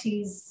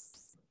anxieties,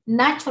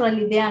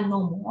 naturally, they are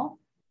normal,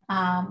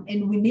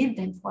 and we need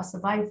them for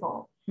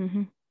survival.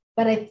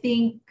 But I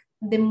think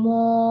the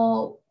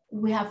more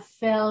we have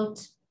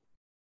felt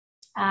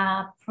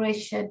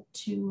pressured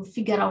to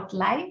figure out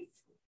life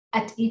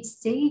at each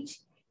stage,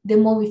 the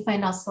more we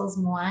find ourselves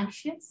more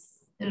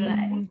anxious,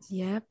 right?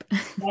 Yep.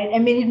 Right? I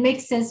mean, it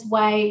makes sense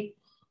why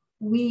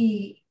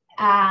we,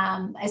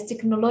 as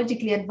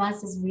technologically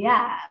advanced as we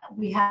are,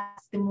 we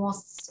have the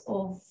most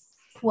of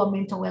poor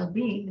mental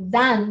well-being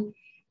than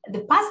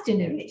the past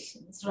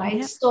generations, right?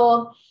 Yep.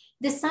 So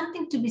there's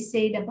something to be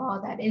said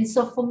about that. And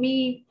so for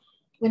me,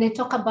 when I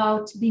talk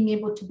about being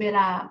able to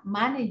better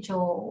manage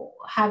or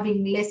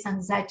having less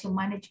anxiety or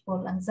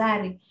manageable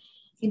anxiety,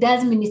 it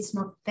doesn't mean it's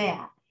not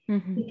there.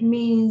 It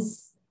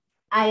means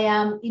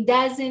it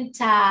doesn't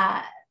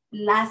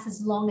last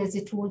as long as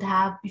it would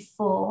have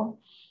before.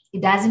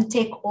 It doesn't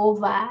take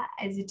over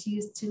as it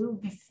used to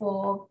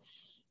before.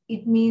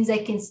 It means I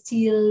can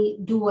still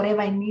do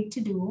whatever I need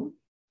to do.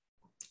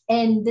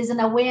 And there's an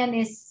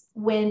awareness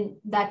when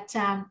that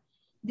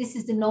this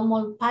is the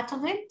normal part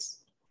of it,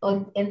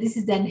 and this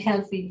is the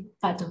unhealthy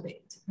part of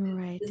it.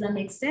 Right. Does that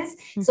make sense?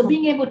 So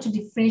being able to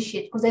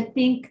differentiate, because I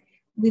think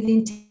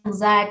within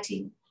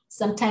anxiety,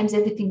 sometimes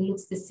everything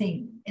looks the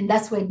same. And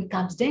that's where it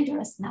becomes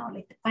dangerous now,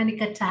 like the panic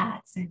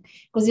attacks. And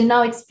because you're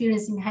now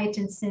experiencing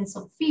heightened sense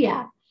of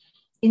fear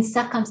in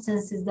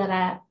circumstances that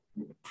are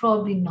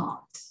probably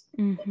not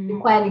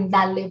requiring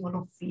that level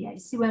of fear. You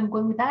see where I'm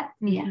going with that?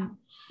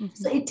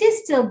 So it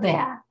is still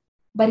there,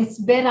 but it's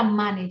better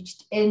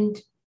managed and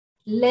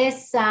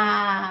less,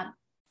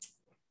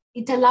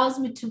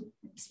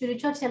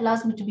 spirituality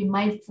allows me to be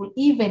mindful,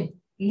 even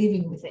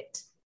living with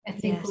it. I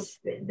think was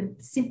the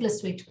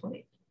simplest way to put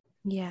it.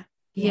 Yeah,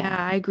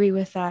 I agree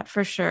with that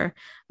for sure.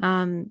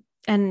 And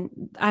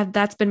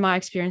that's been my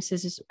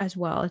experiences as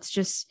well. It's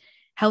just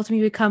helped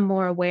me become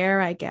more aware,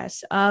 I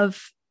guess,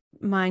 of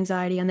my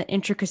anxiety and the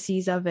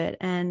intricacies of it,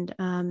 and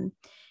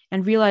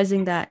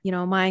realizing that,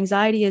 my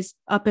anxiety is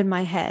up in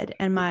my head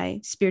and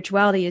my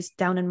spirituality is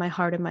down in my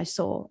heart and my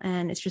soul.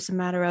 And it's just a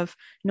matter of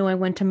knowing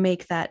when to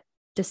make that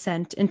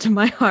descent into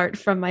my heart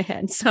from my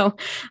head. So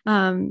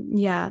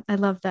yeah, I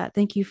love that.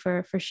 Thank you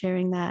for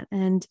sharing that.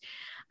 And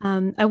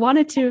I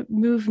wanted to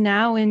move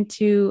now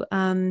into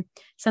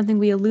something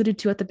we alluded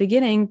to at the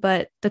beginning,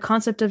 but the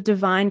concept of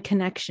divine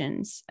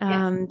connections,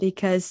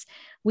 because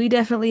we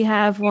definitely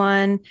have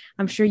one.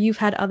 I'm sure you've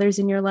had others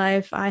in your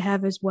life. I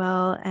have as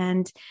well.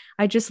 And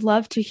I just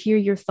love to hear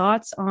your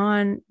thoughts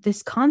on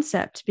this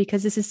concept,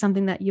 because this is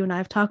something that you and I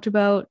have talked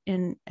about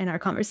in our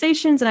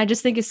conversations. And I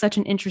just think it's such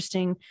an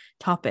interesting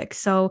topic.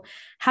 So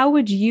how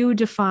would you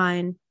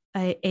define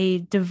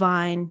a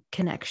divine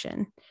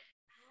connection?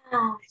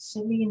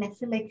 Shalene, I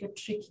feel like you're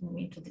tricking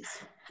me to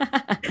this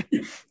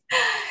one.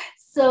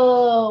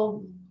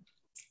 So,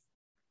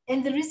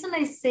 and the reason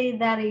I say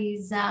that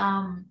is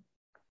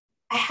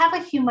I have a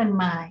human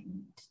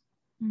mind,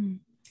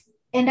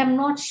 and I'm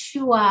not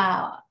sure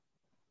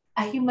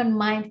a human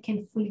mind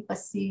can fully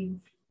perceive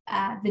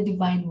the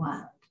divine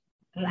world,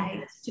 right?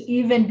 Yes. To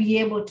even be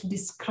able to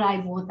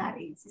describe what that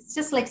is. It's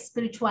just like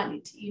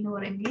spirituality, you know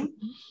what I mean?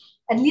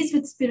 At least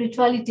with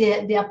spirituality,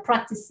 there are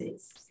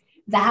practices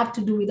that have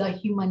to do with our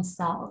human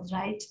selves,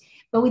 right?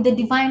 But with the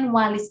divine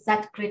world, it's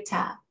that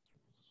greater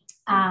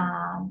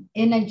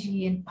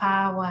energy and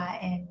power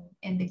and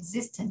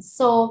existence.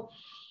 So,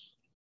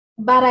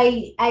 but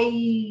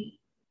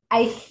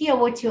I hear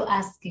what you're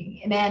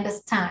asking, and I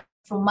understand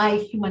from my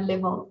human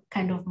level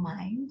kind of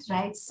mind,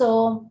 right?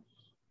 So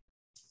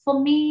for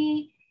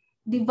me,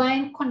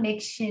 divine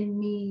connection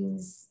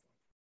means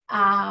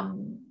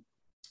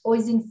or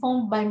is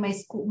informed by my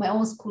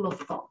own school of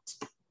thought,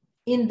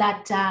 in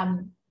that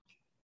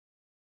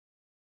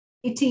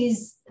it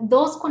is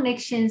those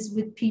connections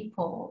with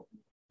people,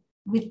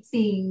 with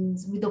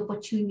things, with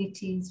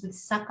opportunities, with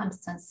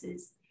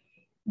circumstances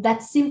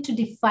that seem to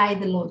defy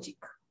the logic.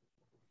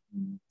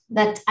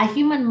 That a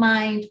human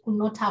mind could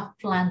not have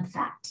planned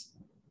that.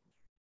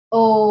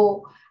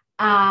 Or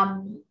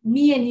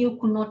me and you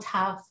could not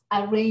have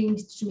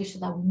arranged to make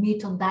sure that we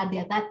meet on that day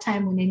at that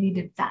time when I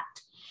needed that.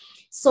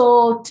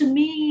 So to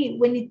me,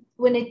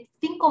 when I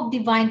think of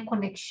divine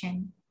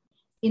connection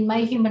in my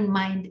human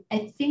mind,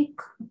 I think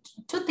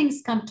two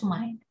things come to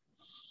mind.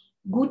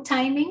 Good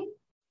timing.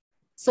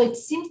 So it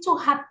seems to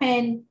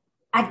happen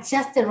at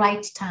just the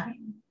right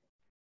time.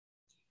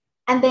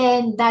 And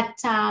then that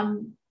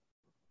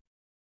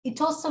it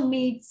also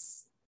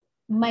meets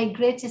my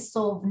greatest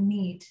sort of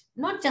need,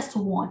 not just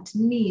want,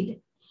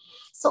 need.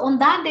 So on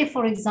that day,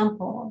 for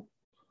example,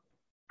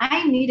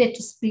 I needed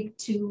to speak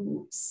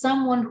to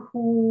someone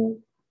who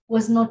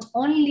was not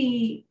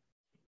only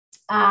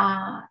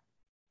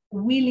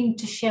willing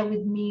to share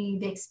with me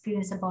the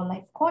experience about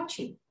life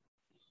coaching,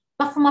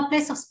 but from a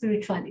place of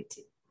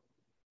spirituality,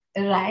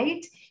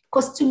 right?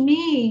 Because to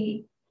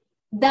me,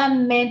 that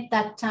meant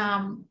that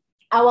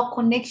our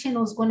connection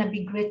was going to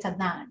be greater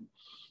than.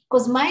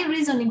 Because my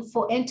reasoning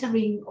for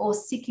entering or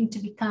seeking to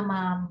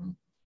become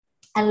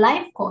a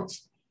life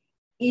coach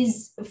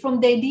is from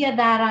the idea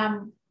that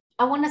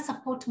I want to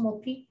support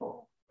more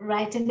people,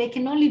 right? And they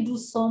can only do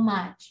so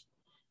much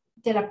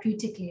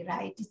therapeutically,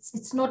 right?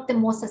 It's not the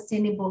most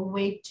sustainable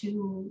way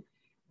to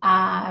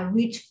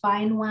reach far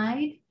and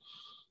wide.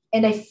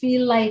 And I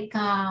feel like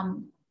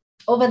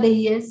over the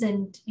years,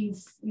 and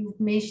you've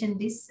mentioned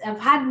this, I've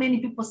had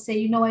many people say,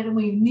 you know, I don't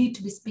know, you need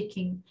to be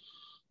speaking.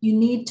 You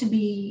need to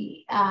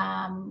be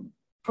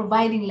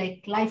providing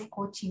like life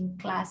coaching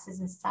classes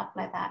and stuff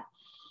like that.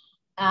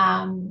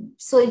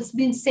 So it's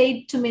been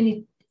said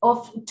too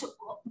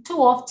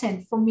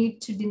often for me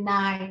to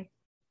deny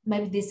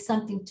maybe there's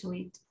something to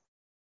it.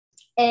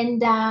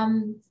 And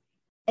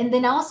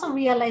then I also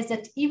realized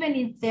that even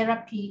in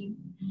therapy,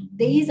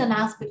 there is an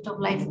aspect of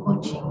life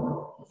coaching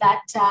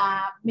that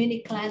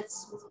many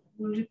clients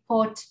will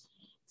report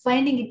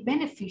finding it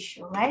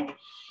beneficial, right?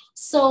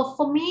 So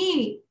for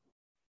me,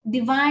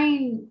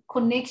 divine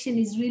connection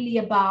is really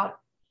about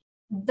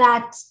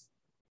that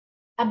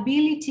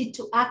ability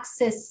to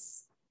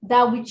access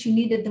that which you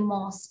needed the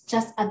most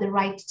just at the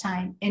right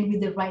time and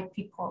with the right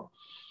people.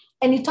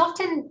 And it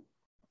often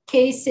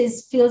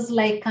cases feels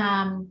like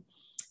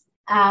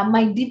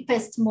my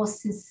deepest,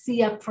 most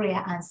sincere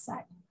prayer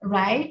answered,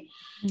 right?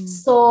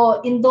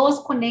 So in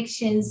those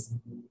connections,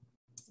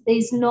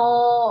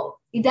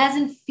 it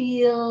doesn't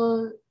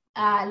feel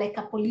like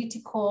a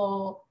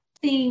political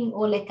thing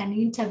or like an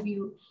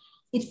interview.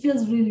 It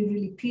feels really,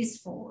 really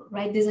peaceful,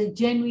 right? There's a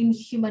genuine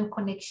human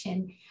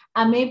connection.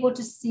 I'm able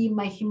to see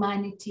my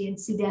humanity and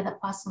see the other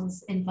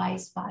person's and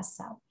vice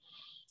versa.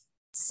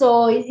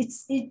 So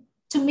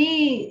to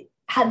me,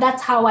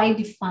 that's how I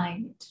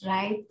define it,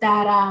 right?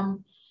 That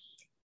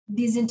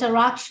these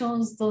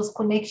interactions, those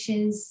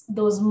connections,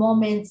 those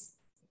moments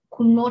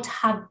could not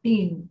have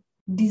been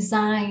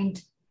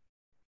designed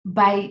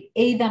by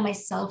either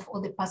myself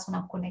or the person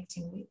I'm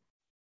connecting with.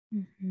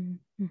 Mm-hmm,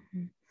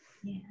 mm-hmm.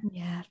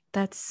 Yeah,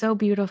 that's so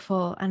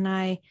beautiful. And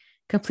I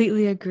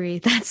completely agree.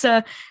 That's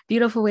a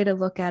beautiful way to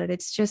look at it.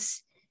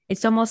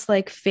 it's almost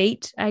like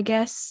fate, I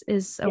guess,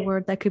 is a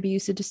word that could be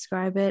used to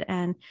describe it.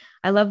 And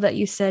I love that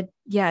you said,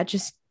 yeah, it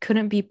just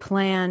couldn't be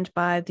planned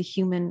by the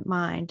human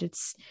mind.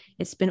 It's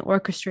been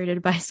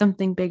orchestrated by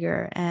something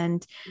bigger.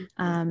 And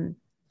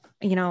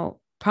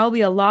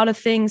probably a lot of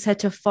things had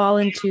to fall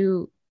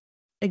into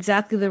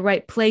exactly the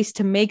right place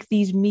to make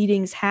these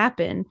meetings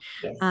happen.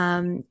 Yes.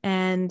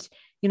 And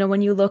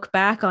when you look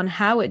back on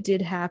how it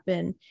did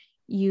happen,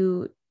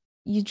 you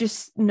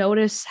just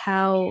notice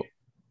how,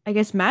 I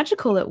guess,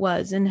 magical it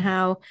was, and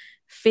how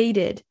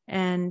fated,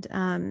 and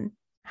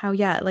how,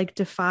 yeah, like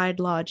defied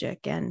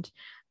logic. And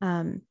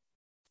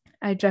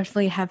I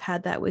definitely have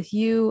had that with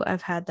you.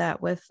 I've had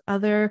that with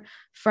other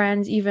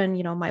friends,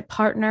 even, my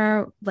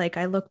partner. Like,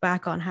 I look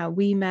back on how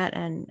we met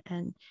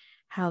and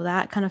how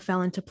that kind of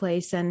fell into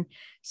place. And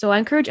so I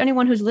encourage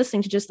anyone who's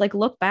listening to just like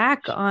look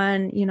back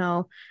on,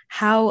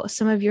 how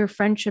some of your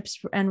friendships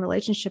and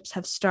relationships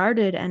have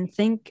started, and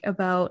think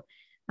about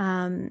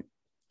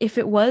if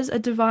it was a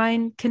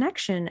divine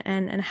connection,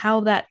 and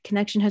how that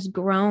connection has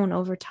grown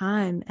over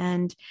time.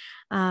 And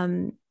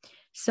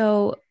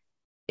so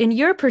in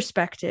your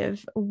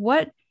perspective,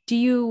 what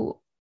does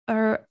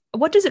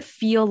it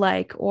feel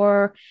like,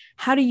 or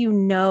how do you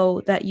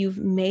know that you've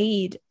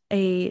made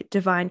a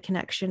divine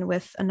connection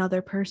with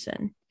another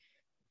person?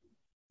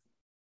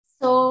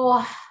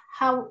 So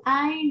how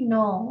I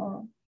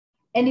know,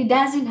 and it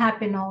doesn't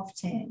happen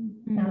often,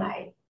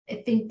 right? I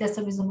think that's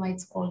the reason why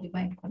it's called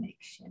divine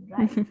connection,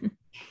 right?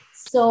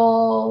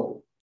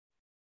 So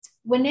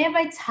whenever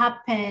it's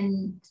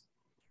happened,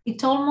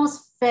 it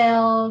almost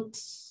felt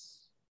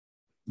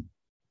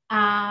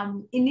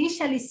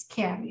initially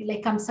scary,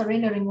 like I'm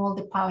surrendering all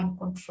the power and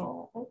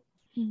control.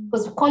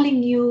 Because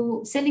calling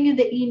you, sending you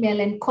the email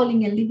and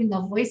calling and leaving a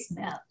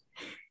voicemail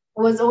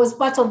was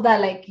part of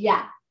that. Like,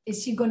 yeah,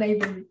 is she gonna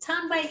even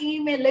return my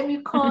email? Let me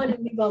call and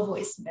leave a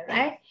voicemail,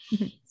 right?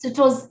 So it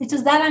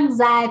was that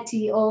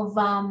anxiety of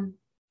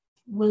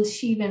will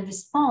she even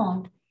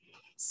respond?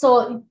 So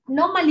it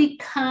normally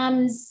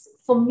comes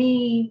for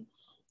me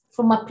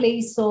from a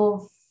place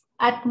of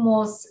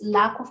utmost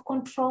lack of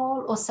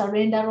control or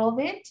surrender of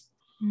it.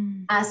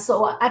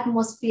 So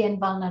atmosphere and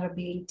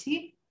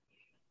vulnerability,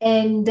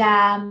 and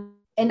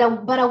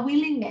but a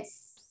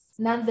willingness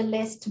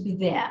nonetheless to be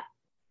there.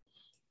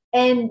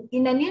 And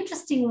in an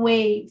interesting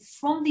way,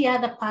 from the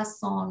other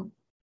person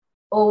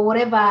or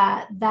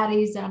whatever that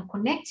is that I'm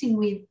connecting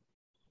with,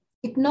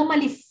 it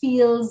normally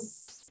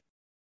feels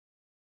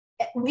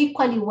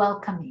equally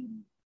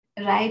welcoming,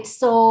 right?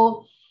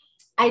 So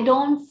I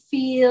don't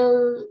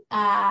feel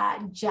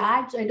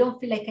judged. I don't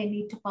feel like I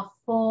need to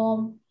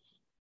perform.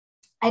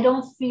 I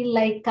don't feel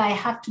like I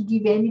have to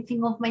give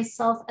anything of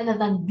myself other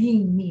than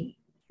being me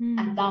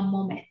at that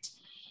moment.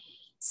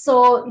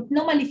 So it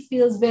normally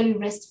feels very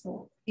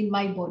restful in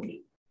my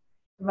body,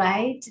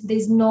 right?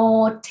 There's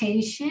no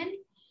tension.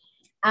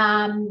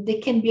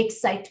 There can be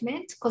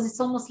excitement because it's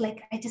almost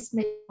like I just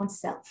met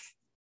myself,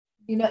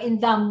 in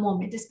that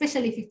moment,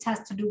 especially if it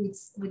has to do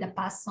with a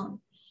person.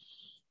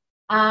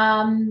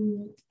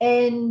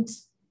 And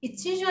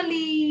it's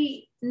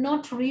usually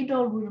not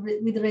riddled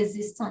with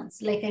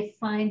resistance like I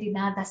find in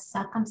other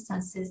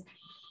circumstances.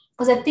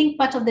 Because I think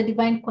part of the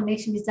divine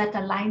connection is that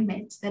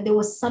alignment, that there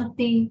was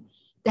something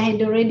that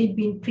had already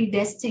been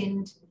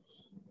predestined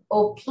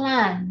or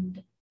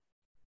planned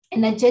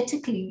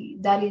energetically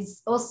that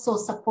is also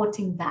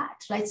supporting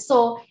that, right?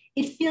 So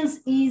it feels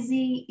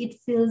easy, it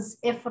feels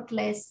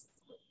effortless,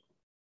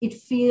 it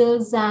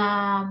feels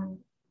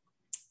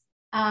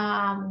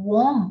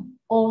warm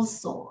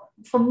also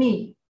for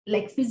me.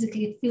 Like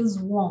physically, it feels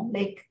warm.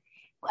 Like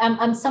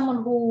I'm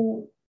someone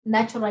who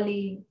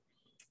naturally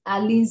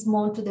leans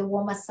more to the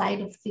warmer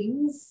side of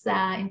things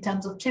in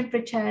terms of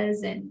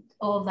temperatures and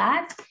all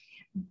that.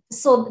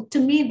 So to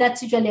me,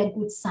 that's usually a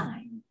good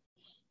sign.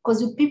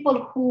 Because with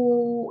people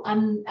who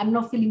I'm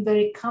not feeling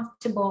very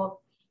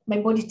comfortable, my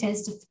body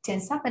tends to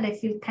tense up and I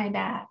feel kind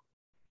of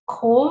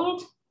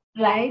cold,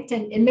 right?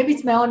 And maybe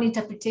it's my own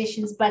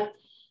interpretations, but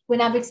when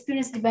I've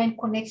experienced divine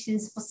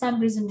connections, for some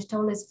reason, it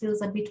always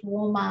feels a bit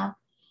warmer,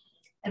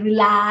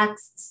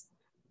 relaxed,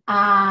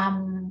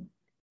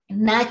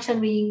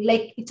 nurturing.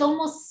 Like it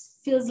almost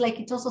feels like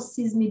it also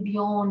sees me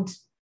beyond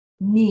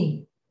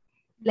me.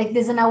 Like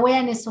there's an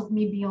awareness of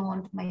me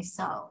beyond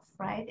myself,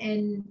 right?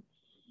 And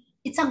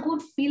it's a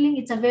good feeling.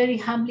 It's a very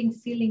humbling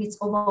feeling. It's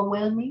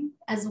overwhelming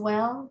as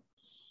well.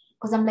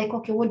 Because I'm like,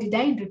 okay, what did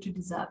I do to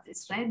deserve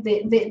this, right?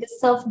 The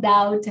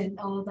self-doubt and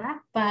all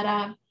that. But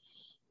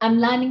I'm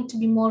learning to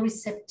be more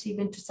receptive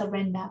and to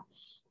surrender.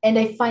 And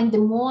I find the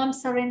more I'm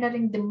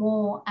surrendering, the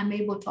more I'm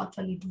able to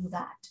actually do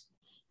that.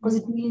 Because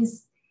it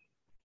means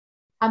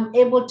I'm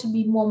able to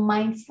be more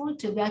mindful,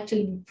 to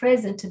actually be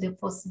present to the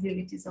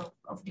possibilities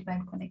of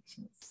divine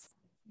connections.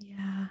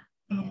 Yeah.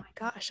 Oh my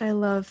gosh, I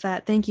love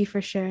that. Thank you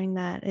for sharing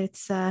that.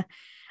 It's I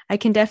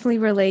can definitely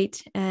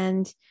relate.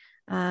 And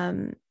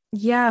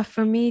yeah,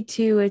 for me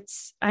too,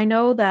 I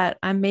know that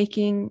I'm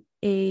making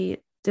a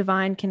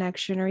divine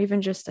connection, or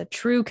even just a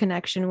true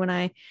connection, when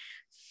I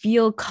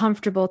feel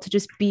comfortable to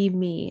just be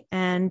me.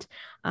 And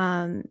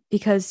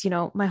because,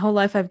 my whole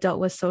life I've dealt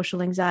with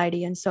social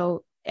anxiety. And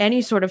so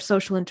any sort of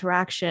social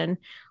interaction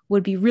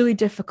would be really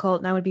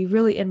difficult, and I would be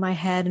really in my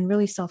head and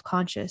really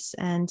self-conscious.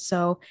 And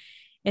so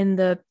in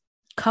the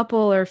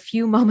couple or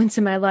few moments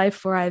in my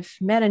life where I've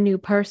met a new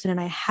person and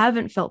I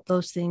haven't felt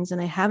those things and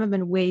I haven't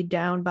been weighed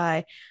down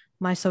by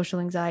my social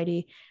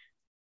anxiety,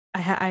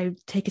 I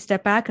take a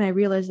step back and I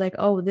realize like,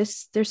 oh,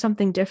 there's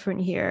something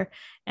different here.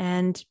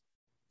 And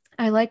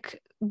I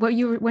like when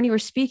you were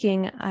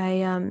speaking,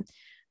 I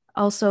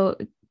also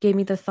gave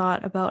me the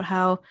thought about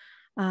how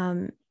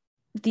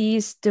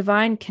these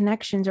divine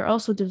connections are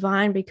also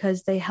divine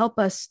because they help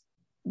us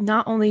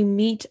not only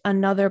meet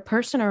another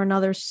person or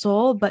another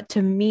soul, but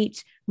to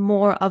meet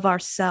more of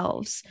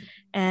ourselves.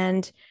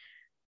 And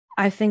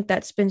I think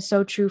that's been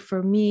so true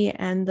for me,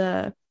 and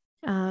the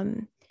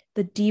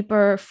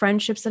deeper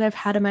friendships that I've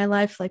had in my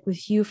life, like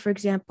with you, for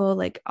example,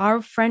 like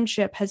our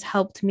friendship has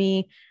helped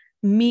me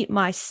meet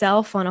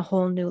myself on a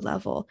whole new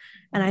level.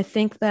 And I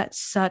think that's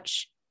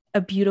such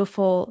a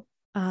beautiful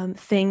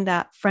thing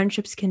that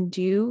friendships can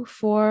do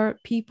for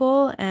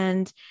people.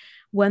 And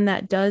when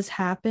that does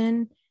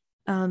happen,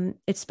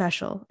 it's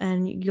special,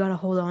 and you got to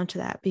hold on to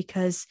that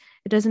because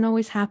it doesn't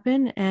always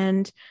happen.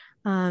 And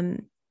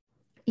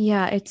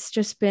it's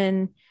just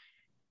been,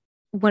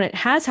 when it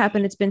has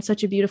happened, it's been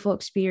such a beautiful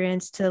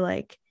experience to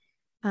like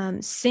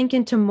sink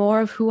into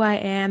more of who I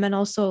am, and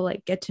also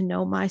like get to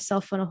know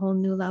myself on a whole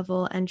new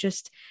level. And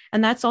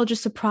that's all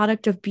just a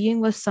product of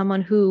being with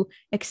someone who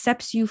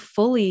accepts you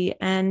fully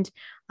and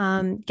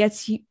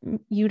gets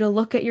you to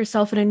look at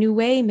yourself in a new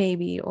way,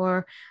 maybe,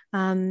 or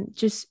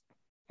just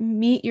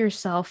meet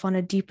yourself on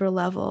a deeper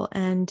level.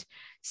 And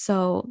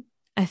so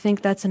I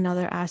think that's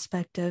another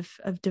aspect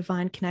of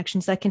divine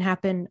connections that can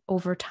happen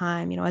over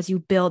time, as you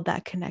build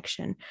that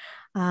connection.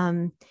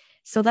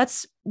 So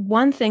that's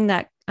one thing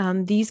that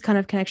these kind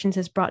of connections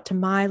has brought to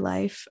my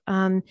life.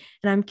 And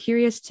I'm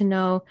curious to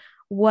know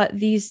what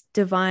these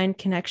divine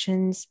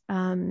connections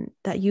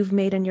that you've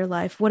made in your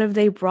life, what have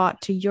they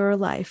brought to your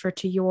life or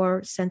to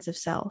your sense of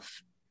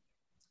self?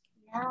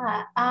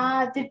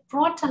 Yeah, they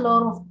brought a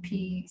lot of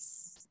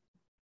peace.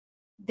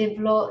 They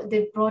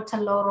brought a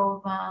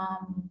lot of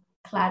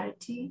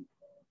clarity.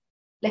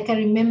 Like I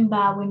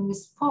remember when we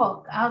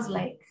spoke, I was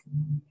like,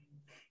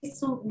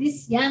 so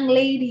this young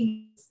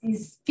lady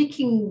is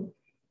speaking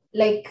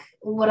like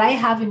what I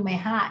have in my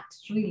heart,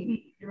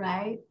 really,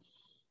 right?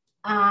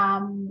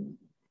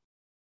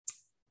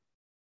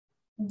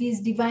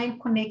 These divine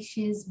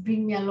connections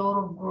bring me a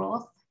lot of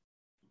growth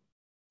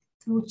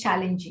through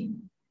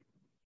challenging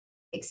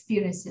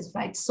experiences,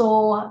 right?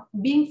 So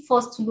being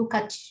forced to look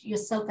at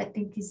yourself, I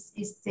think, is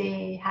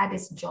the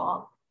hardest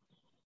job.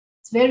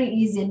 It's very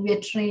easy, and we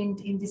are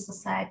trained in this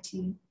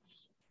society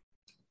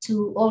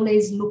to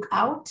always look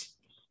out.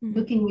 Mm-hmm.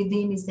 Looking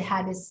within is the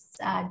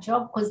hardest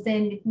job, because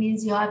then it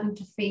means you're having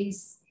to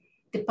face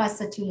the parts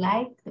that you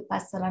like, the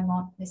parts that are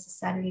not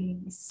necessarily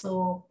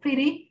so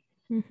pretty,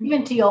 mm-hmm.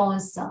 even to your own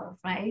self,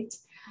 right?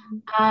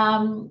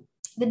 Mm-hmm.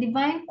 The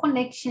divine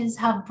connections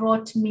have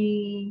brought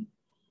me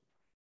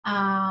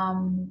a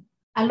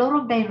lot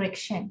of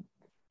direction.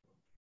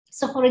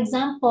 So for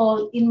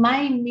example, in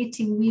my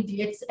meeting with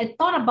you, I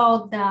thought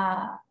about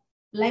the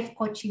life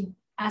coaching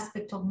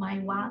aspect of my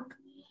work,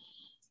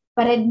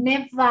 but I'd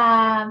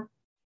never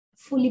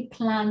fully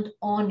planned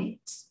on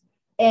it.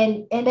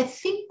 And I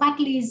think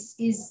partly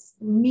is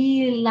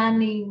me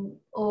learning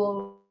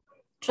or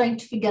trying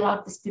to figure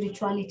out the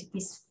spirituality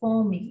piece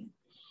for me.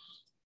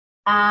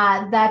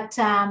 That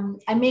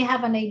I may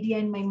have an idea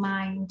in my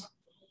mind,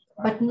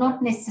 but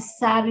not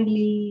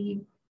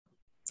necessarily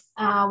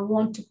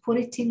want to put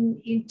it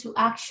into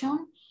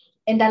action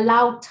and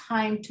allow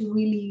time to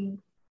really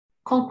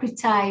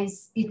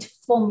concretize it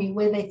for me,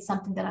 whether it's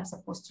something that I'm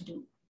supposed to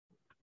do.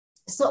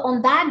 So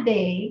on that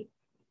day,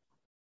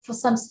 for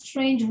some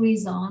strange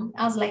reason,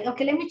 I was like,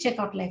 okay, let me check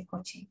out life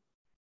coaching.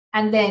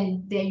 And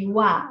then there you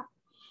are.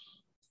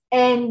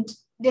 And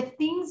the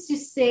things you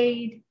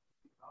said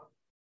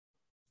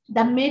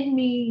that made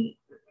me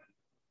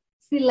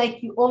feel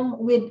like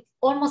we'd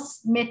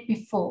almost met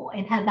before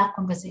and had that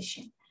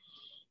conversation.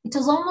 It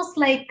was almost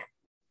like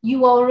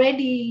you're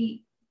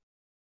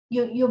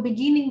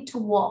beginning to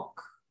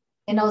walk,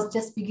 and I was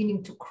just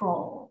beginning to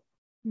crawl,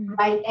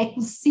 right? I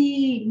could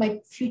see my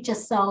future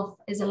self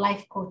as a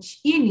life coach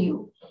in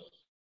you.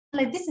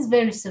 Like, this is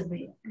very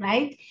surreal,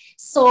 right?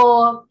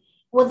 So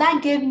what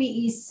that gave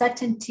me is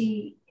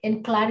certainty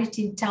and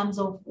clarity in terms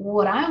of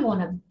what I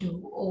want to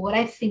do or what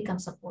I think I'm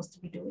supposed to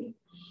be doing.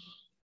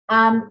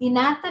 In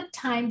other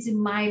times in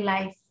my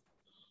life,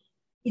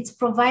 it's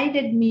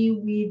provided me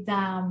with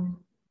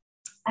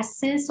a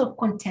sense of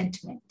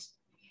contentment,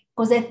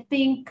 because I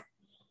think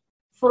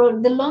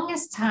for the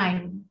longest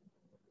time,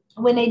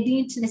 when I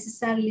didn't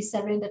necessarily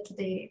surrender to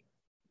the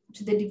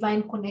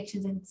divine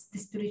connections and the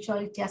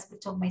spirituality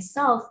aspect of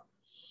myself,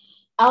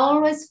 I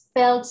always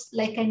felt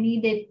like I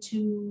needed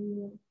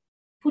to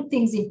put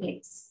things in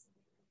place.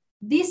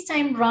 This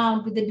time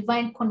round with the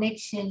divine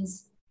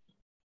connections,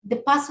 the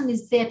person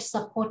is there to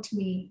support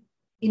me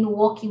in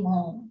walking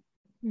home,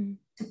 Mm.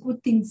 to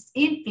put things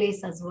in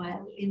place as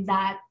well in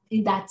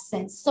that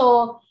sense.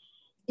 So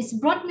it's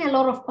brought me a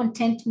lot of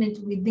contentment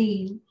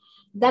within.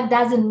 That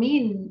doesn't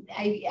mean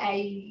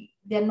I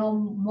there are no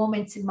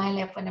moments in my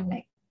life when I'm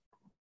like,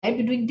 should I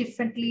be doing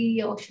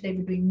differently or should I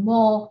be doing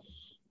more?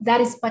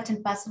 That is part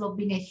and parcel of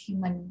being a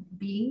human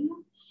being.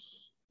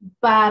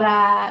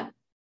 But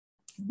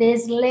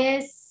there's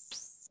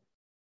less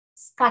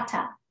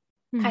scatter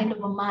kind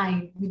of a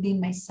mind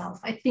within myself.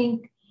 I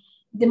think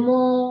the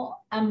more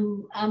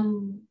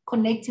I'm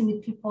connecting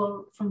with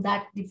people from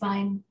that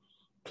divine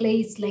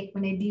place, like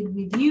when I did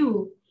with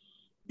you,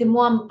 the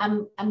more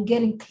I'm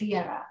getting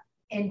clearer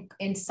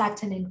and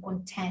certain and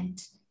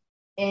content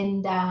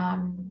and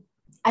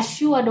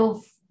assured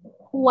of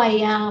who I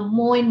am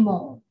more and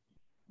more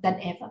than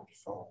ever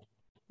before.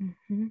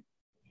 Mm-hmm.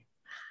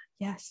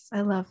 Yes,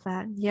 I love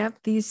that. Yep,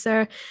 these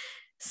are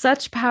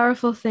such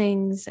powerful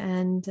things.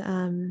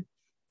 And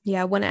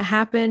yeah, when it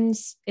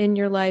happens in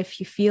your life,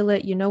 you feel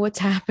it, you know what's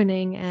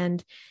happening,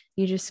 and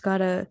you just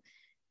gotta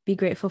be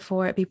grateful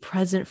for it, be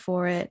present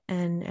for it,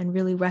 and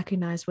really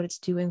recognize what it's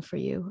doing for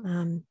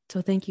you.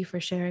 So thank you for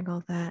sharing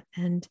all that.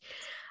 And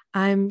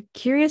I'm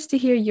curious to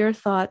hear your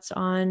thoughts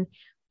on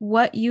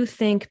what you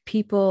think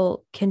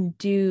people can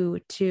do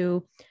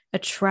to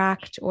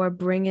attract or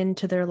bring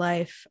into their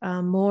life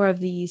more of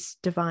these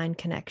divine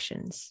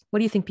connections. What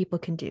do you think people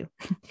can do?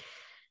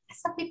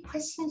 That's a big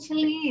question,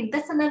 Shalene.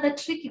 That's another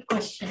tricky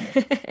question.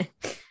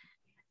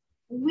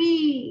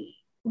 we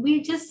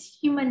just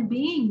human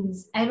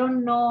beings. I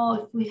don't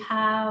know if we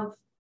have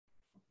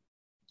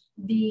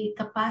the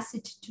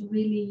capacity to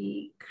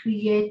really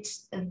create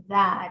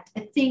that.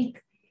 I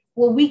think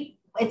what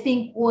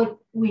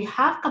we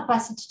have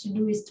capacity to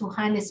do is to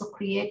harness or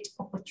create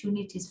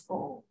opportunities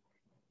for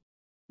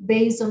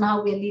based on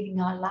how we're living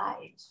our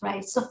lives,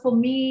 right? So for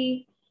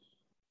me,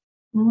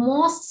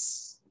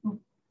 most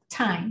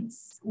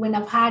times when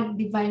I've had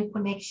divine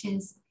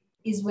connections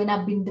is when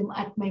I've been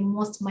at my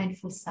most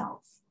mindful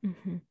self.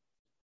 Mm-hmm.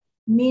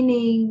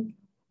 Meaning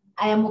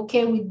I am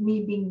okay with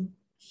me being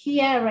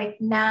here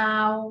right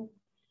now.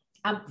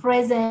 I'm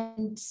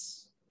present.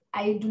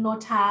 I do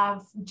not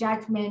have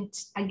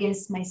judgment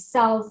against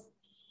myself.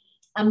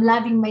 I'm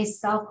loving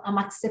myself. I'm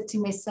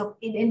accepting myself.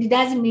 And it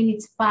doesn't mean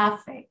it's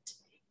perfect.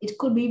 It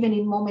could be even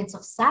in moments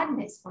of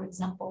sadness, for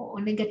example,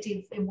 or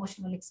negative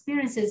emotional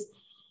experiences.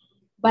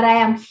 But I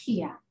am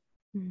here.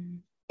 Mm.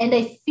 And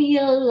I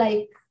feel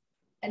like,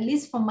 at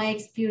least from my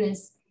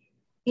experience,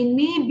 in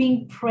me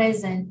being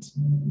present,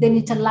 then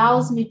it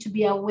allows me to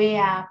be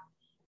aware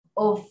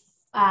of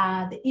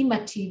the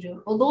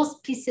immaterial or those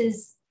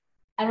pieces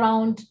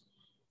around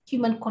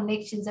human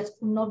connections that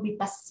could not be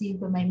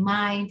perceived by my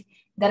mind,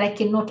 that I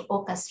cannot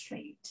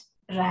orchestrate,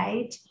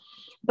 right?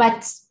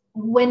 But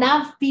when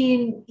I've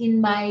been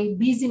in my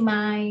busy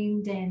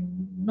mind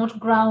and not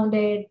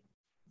grounded,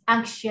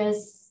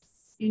 anxious,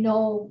 in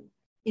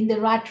the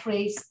rat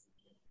race,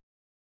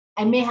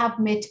 I may have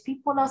met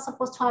people I was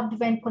supposed to have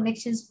divine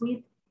connections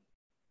with,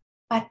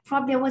 but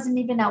probably I wasn't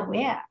even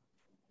aware.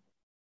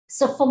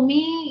 So for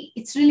me,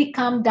 it's really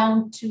come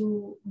down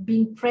to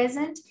being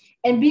present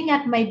and being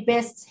at my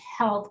best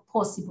health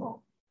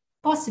possible.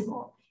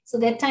 So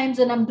there are times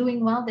when I'm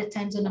doing well, there are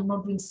times when I'm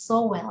not doing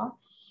so well,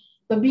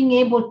 but being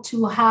able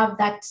to have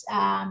that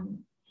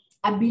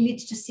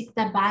ability to seek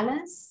that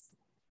balance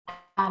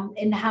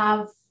and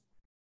have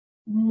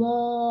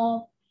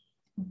more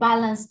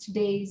balanced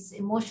days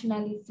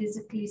emotionally,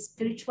 physically,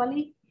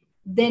 spiritually,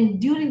 then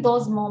during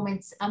those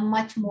moments, I'm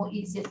much more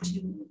easier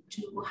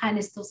to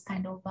harness those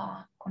kind of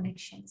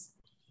connections.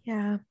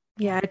 Yeah,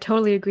 I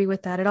totally agree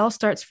with that. It all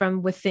starts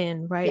from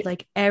within, right? Yeah.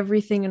 Like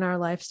everything in our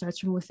life starts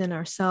from within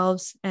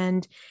ourselves.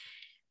 And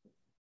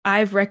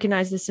I've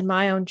recognized this in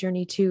my own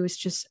journey too. It's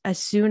just as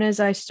soon as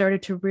I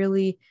started to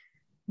really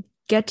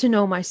get to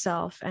know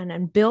myself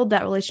and build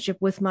that relationship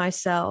with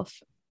myself,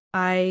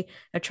 I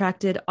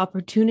attracted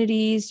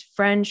opportunities,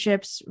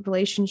 friendships,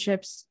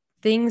 relationships,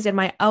 things in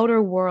my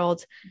outer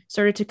world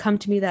started to come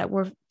to me that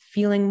were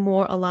feeling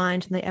more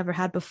aligned than they ever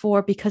had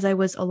before because I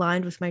was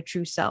aligned with my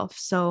true self.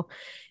 So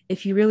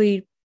if you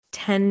really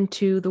tend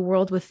to the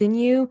world within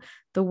you,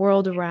 the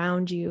world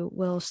around you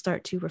will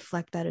start to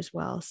reflect that as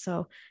well.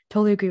 So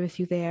totally agree with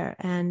you there.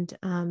 And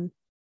kind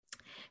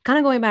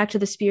of going back to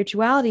the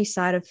spirituality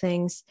side of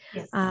things,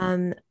 yes.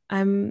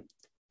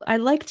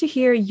 I'd like to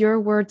hear your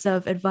words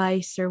of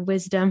advice or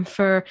wisdom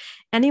for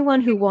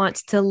anyone who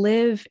wants to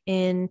live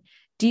in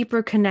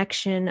deeper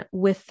connection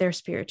with their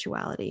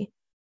spirituality.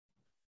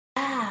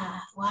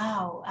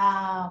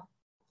 Wow.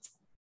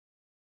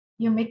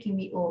 You're making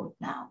me old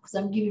now because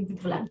I'm giving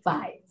people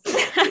advice.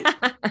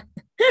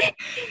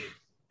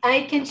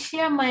 I can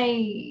share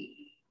my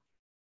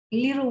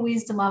little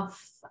wisdom I've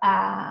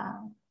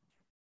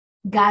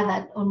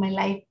gathered on my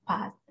life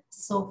path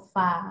so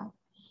far.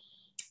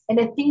 And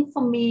I think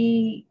for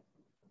me,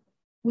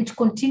 which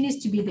continues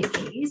to be the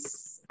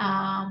case,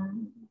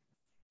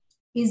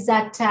 is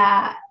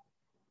that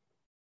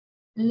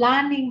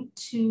learning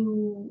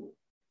to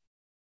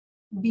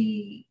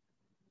be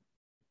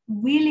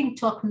willing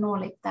to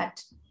acknowledge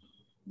that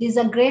there's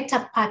a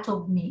greater part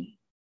of me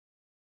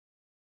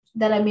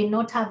that I may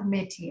not have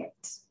met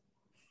yet.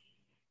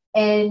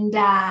 And,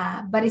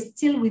 but it's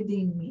still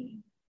within me.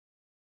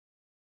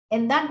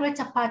 And that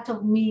greater part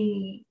of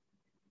me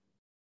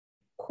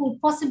could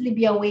possibly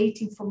be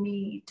awaiting for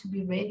me to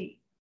be ready,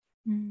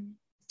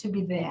 to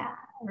be there,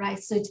 right?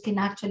 So it can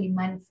actually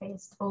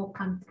manifest or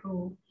come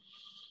through.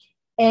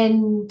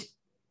 And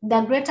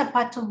the greater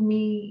part of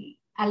me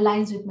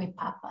aligns with my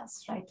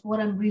purpose, right? What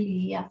I'm really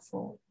here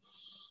for.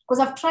 Because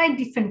I've tried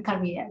different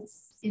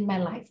careers in my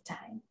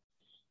lifetime,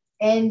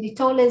 and it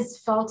always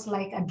felt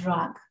like a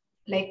drug.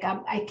 Like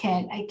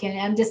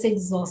I'm just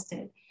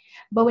exhausted.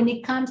 But when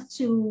it comes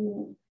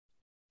to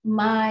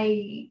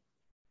my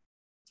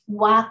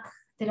work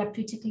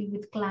therapeutically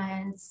with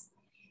clients,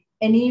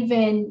 and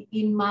even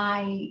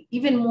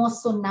more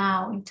so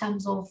now in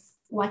terms of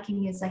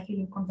working as a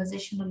healing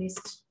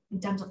conversationalist, in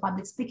terms of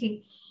public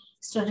speaking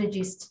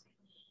strategist,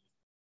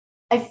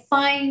 I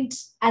find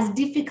as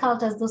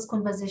difficult as those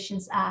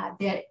conversations are,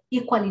 they're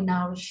equally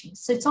nourishing.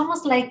 So it's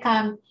almost like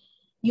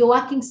you're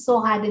working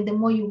so hard, and the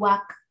more you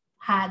work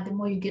hard, the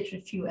more you get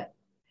refueled.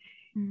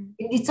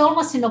 It's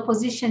almost in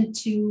opposition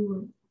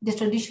to the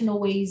traditional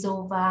ways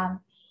of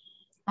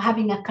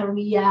having a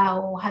career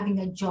or having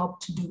a job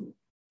to do,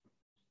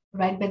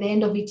 right? By the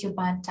end of it, you're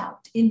burnt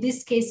out. In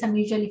this case, I'm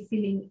usually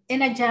feeling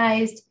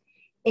energized,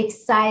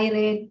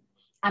 excited.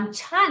 I'm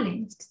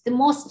challenged, the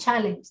most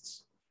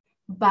challenged,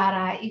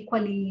 but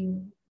equally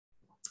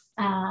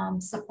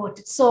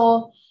supported.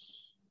 So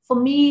for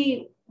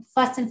me,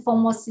 first and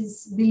foremost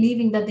is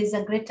believing that there's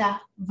a greater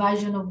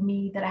version of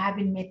me that I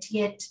haven't met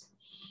yet.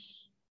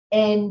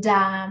 And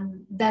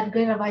that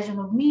greater version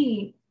of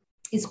me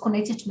is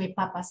connected to my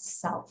purpose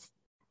self.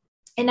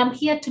 And I'm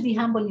here to be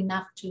humble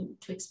enough to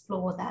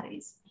explore what that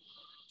is.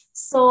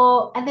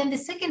 So, and then the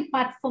second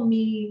part for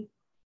me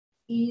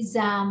is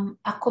a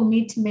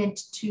commitment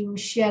to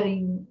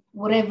sharing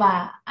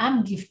whatever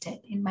I'm gifted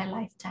in my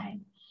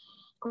lifetime.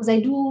 Because I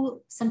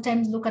do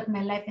sometimes look at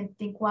my life and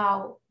think,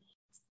 wow,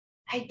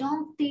 I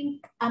don't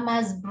think I'm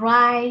as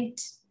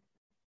bright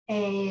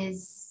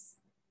as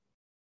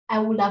I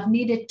would have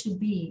needed to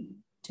be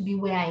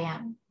where I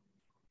am.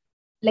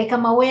 Like,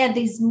 I'm aware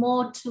there's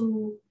more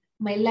to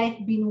my life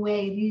being where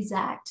it is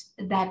at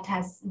that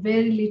has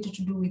very little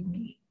to do with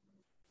me,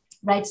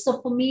 right?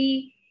 So for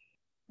me,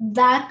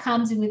 that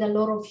comes in with a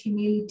lot of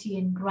humility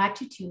and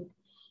gratitude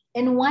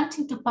and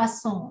wanting to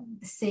pass on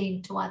the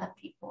same to other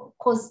people,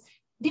 because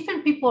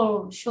different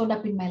people showed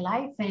up in my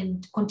life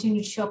and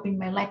continue to show up in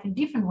my life in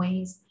different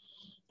ways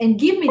and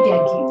give me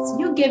their gifts.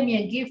 You gave me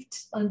a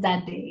gift on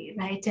that day,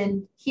 right?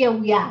 And here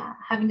we are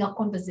having a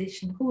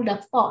conversation. Who would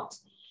have thought?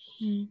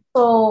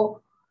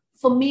 So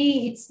for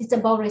me, it's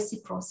about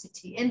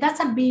reciprocity. And that's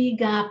a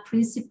big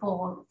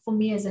principle for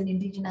me as an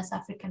Indigenous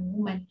African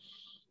woman,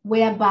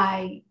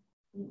 whereby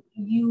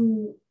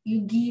you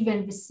give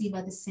and receive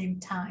at the same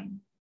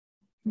time,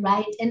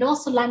 right? And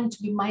also learning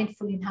to be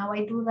mindful in how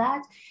I do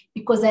that,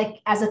 because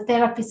as a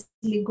therapist,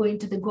 really go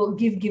into the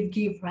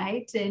give,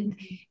 right? And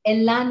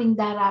learning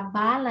that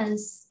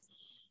balance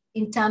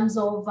in terms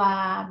of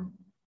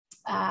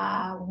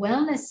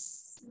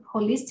wellness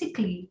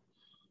holistically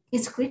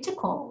is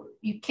critical.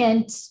 You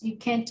can't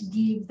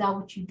give that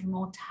which you do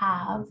not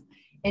have,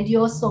 and you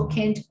also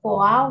can't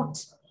pour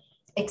out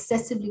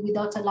excessively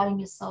without allowing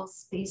yourself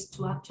space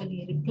to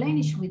actually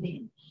replenish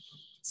within.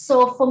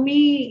 So for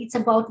me, it's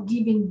about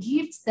giving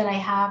gifts that I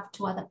have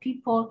to other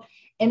people,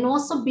 and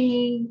also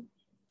being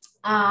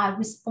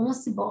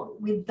responsible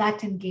with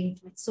that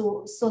engagement,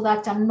 so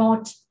that I'm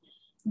not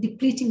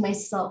depleting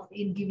myself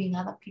in giving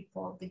other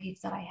people the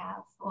gifts that I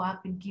have or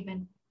have been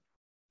given.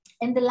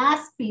 And the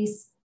last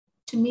piece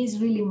to me is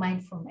really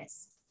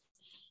mindfulness.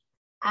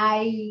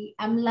 I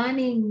am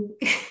learning,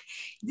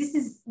 this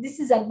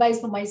is advice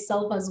for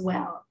myself as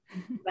well,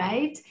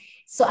 right?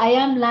 So I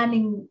am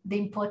learning the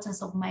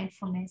importance of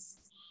mindfulness.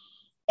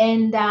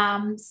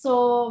 And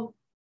so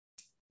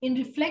in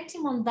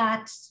reflecting on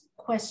that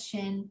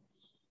question,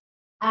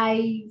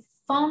 I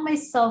found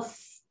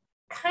myself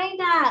kind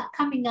of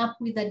coming up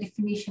with a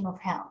definition of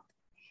health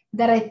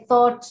that I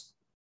thought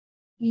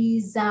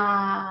is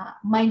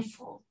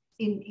mindful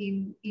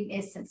in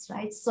essence,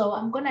 right? So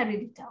I'm going to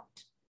read it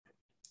out,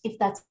 if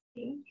that's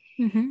okay.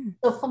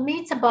 So for me,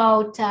 it's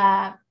about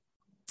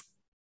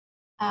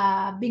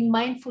being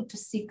mindful to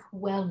seek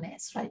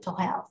wellness, right, or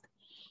health.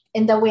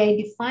 And the way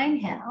I define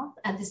health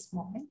at this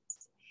moment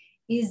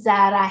is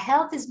that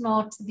health is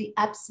not the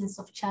absence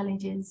of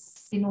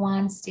challenges in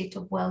one state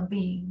of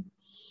well-being,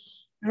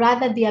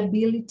 rather the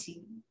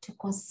ability to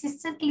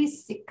consistently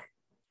seek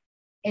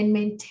and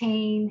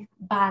maintain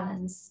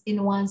balance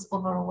in one's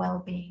overall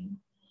well-being.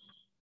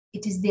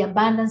 It is the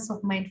abundance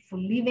of mindful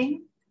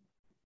living,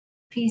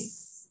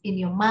 peace in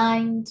your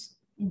mind,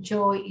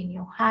 joy in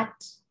your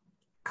heart,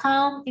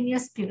 calm in your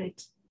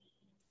spirit,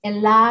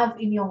 and love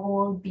in your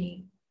whole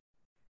being.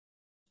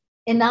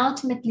 And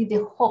ultimately,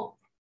 the hope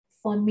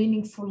for a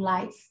meaningful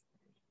life,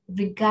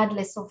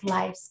 regardless of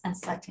life's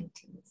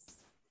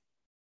uncertainties.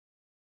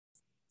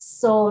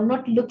 So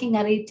not looking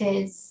at it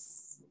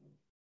as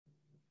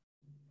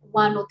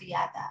one or the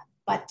other,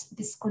 but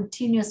this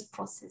continuous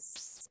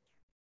process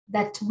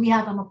that we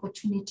have an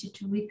opportunity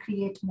to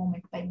recreate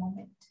moment by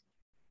moment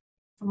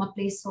from a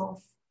place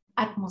of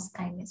utmost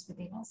kindness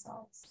within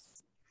ourselves.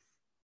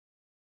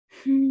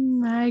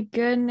 My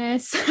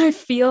goodness, I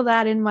feel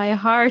that in my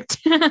heart.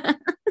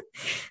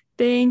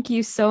 Thank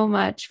you so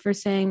much for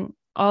saying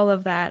all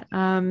of that.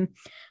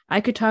 I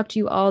could talk to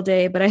you all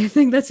day, but I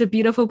think that's a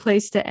beautiful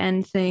place to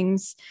end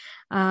things.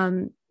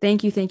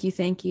 Thank you, thank you,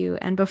 thank you.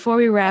 And before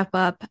we wrap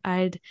up,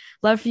 I'd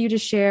love for you to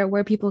share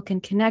where people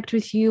can connect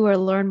with you or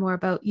learn more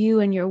about you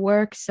and your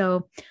work.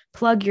 So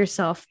plug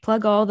yourself,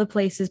 plug all the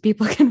places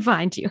people can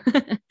find you.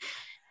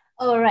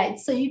 All right.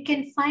 So you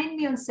can find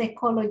me on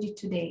Psychology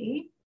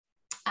Today.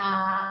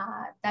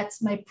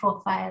 That's my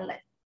profile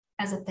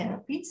as a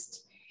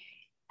therapist.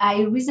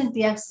 I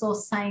recently also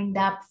signed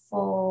up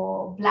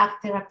for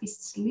Black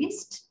Therapists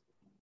List,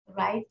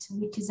 right,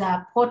 which is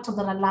a portal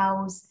that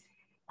allows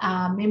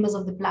members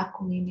of the Black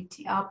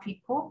community, our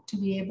people, to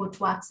be able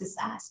to access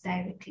us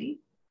directly.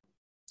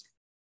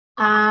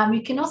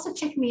 You can also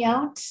check me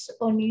out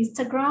on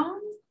Instagram,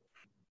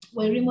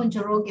 Werimo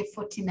Njoroge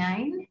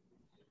 49.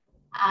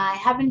 I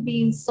haven't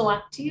been so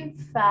active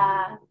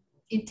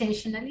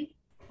intentionally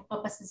for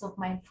purposes of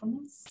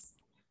mindfulness,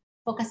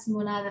 focusing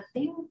on other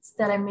things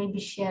that I may be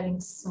sharing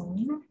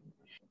soon.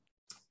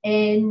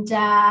 And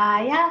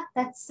yeah,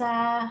 that's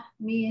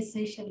me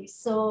essentially.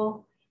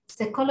 So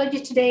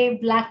Psychology Today,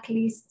 Black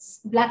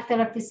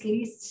Therapist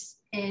List,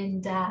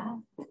 and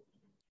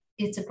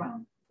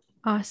Instagram.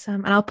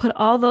 Awesome. And I'll put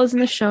all those in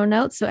the show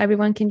notes so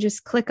everyone can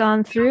just click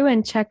on through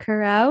and check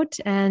her out.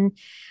 And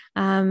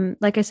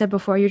like I said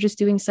before, you're just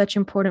doing such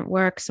important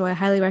work. So I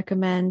highly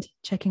recommend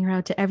checking her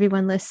out to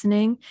everyone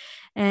listening.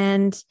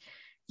 And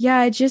yeah,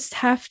 I just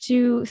have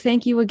to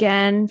thank you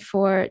again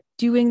for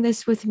doing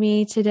this with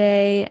me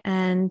today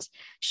and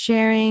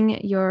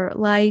sharing your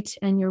light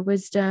and your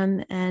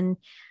wisdom and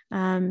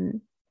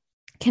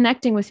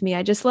connecting with me.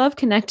 I just love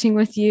connecting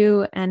with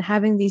you and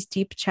having these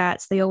deep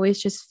chats. They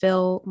always just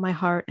fill my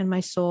heart and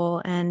my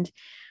soul. And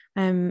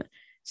I'm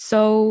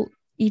so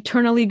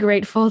eternally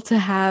grateful to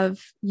have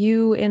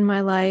you in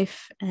my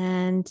life.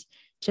 And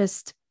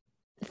just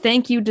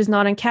thank you does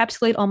not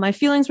encapsulate all my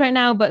feelings right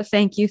now, but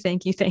thank you,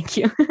 thank you, thank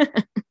you.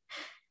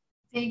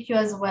 Thank you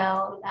as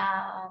well.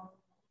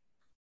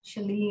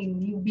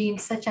 Shalene, you've been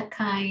such a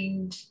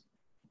kind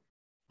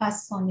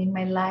person in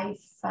my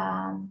life.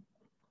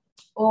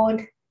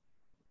 Odd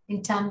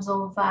in terms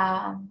of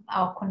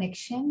our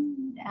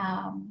connection.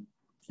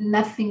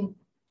 Nothing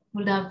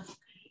would have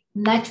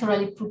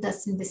naturally put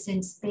us in the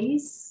same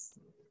space,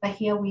 but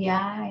here we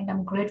are, and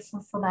I'm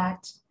grateful for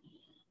that.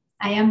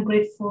 I am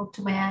grateful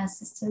to my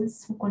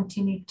ancestors who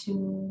continue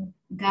to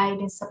guide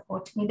and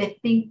support me. I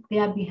think they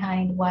are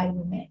behind why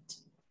we met.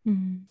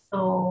 Mm-hmm.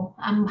 So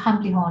I'm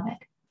humbly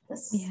honored.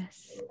 That's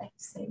yes. what I like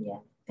to say. Yeah,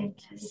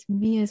 thank you. Yes,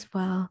 me as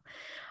well.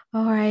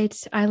 All right.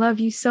 I love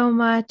you so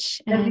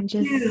much. Love and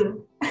you just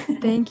too.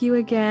 Thank you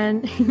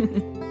again.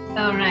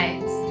 All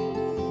right.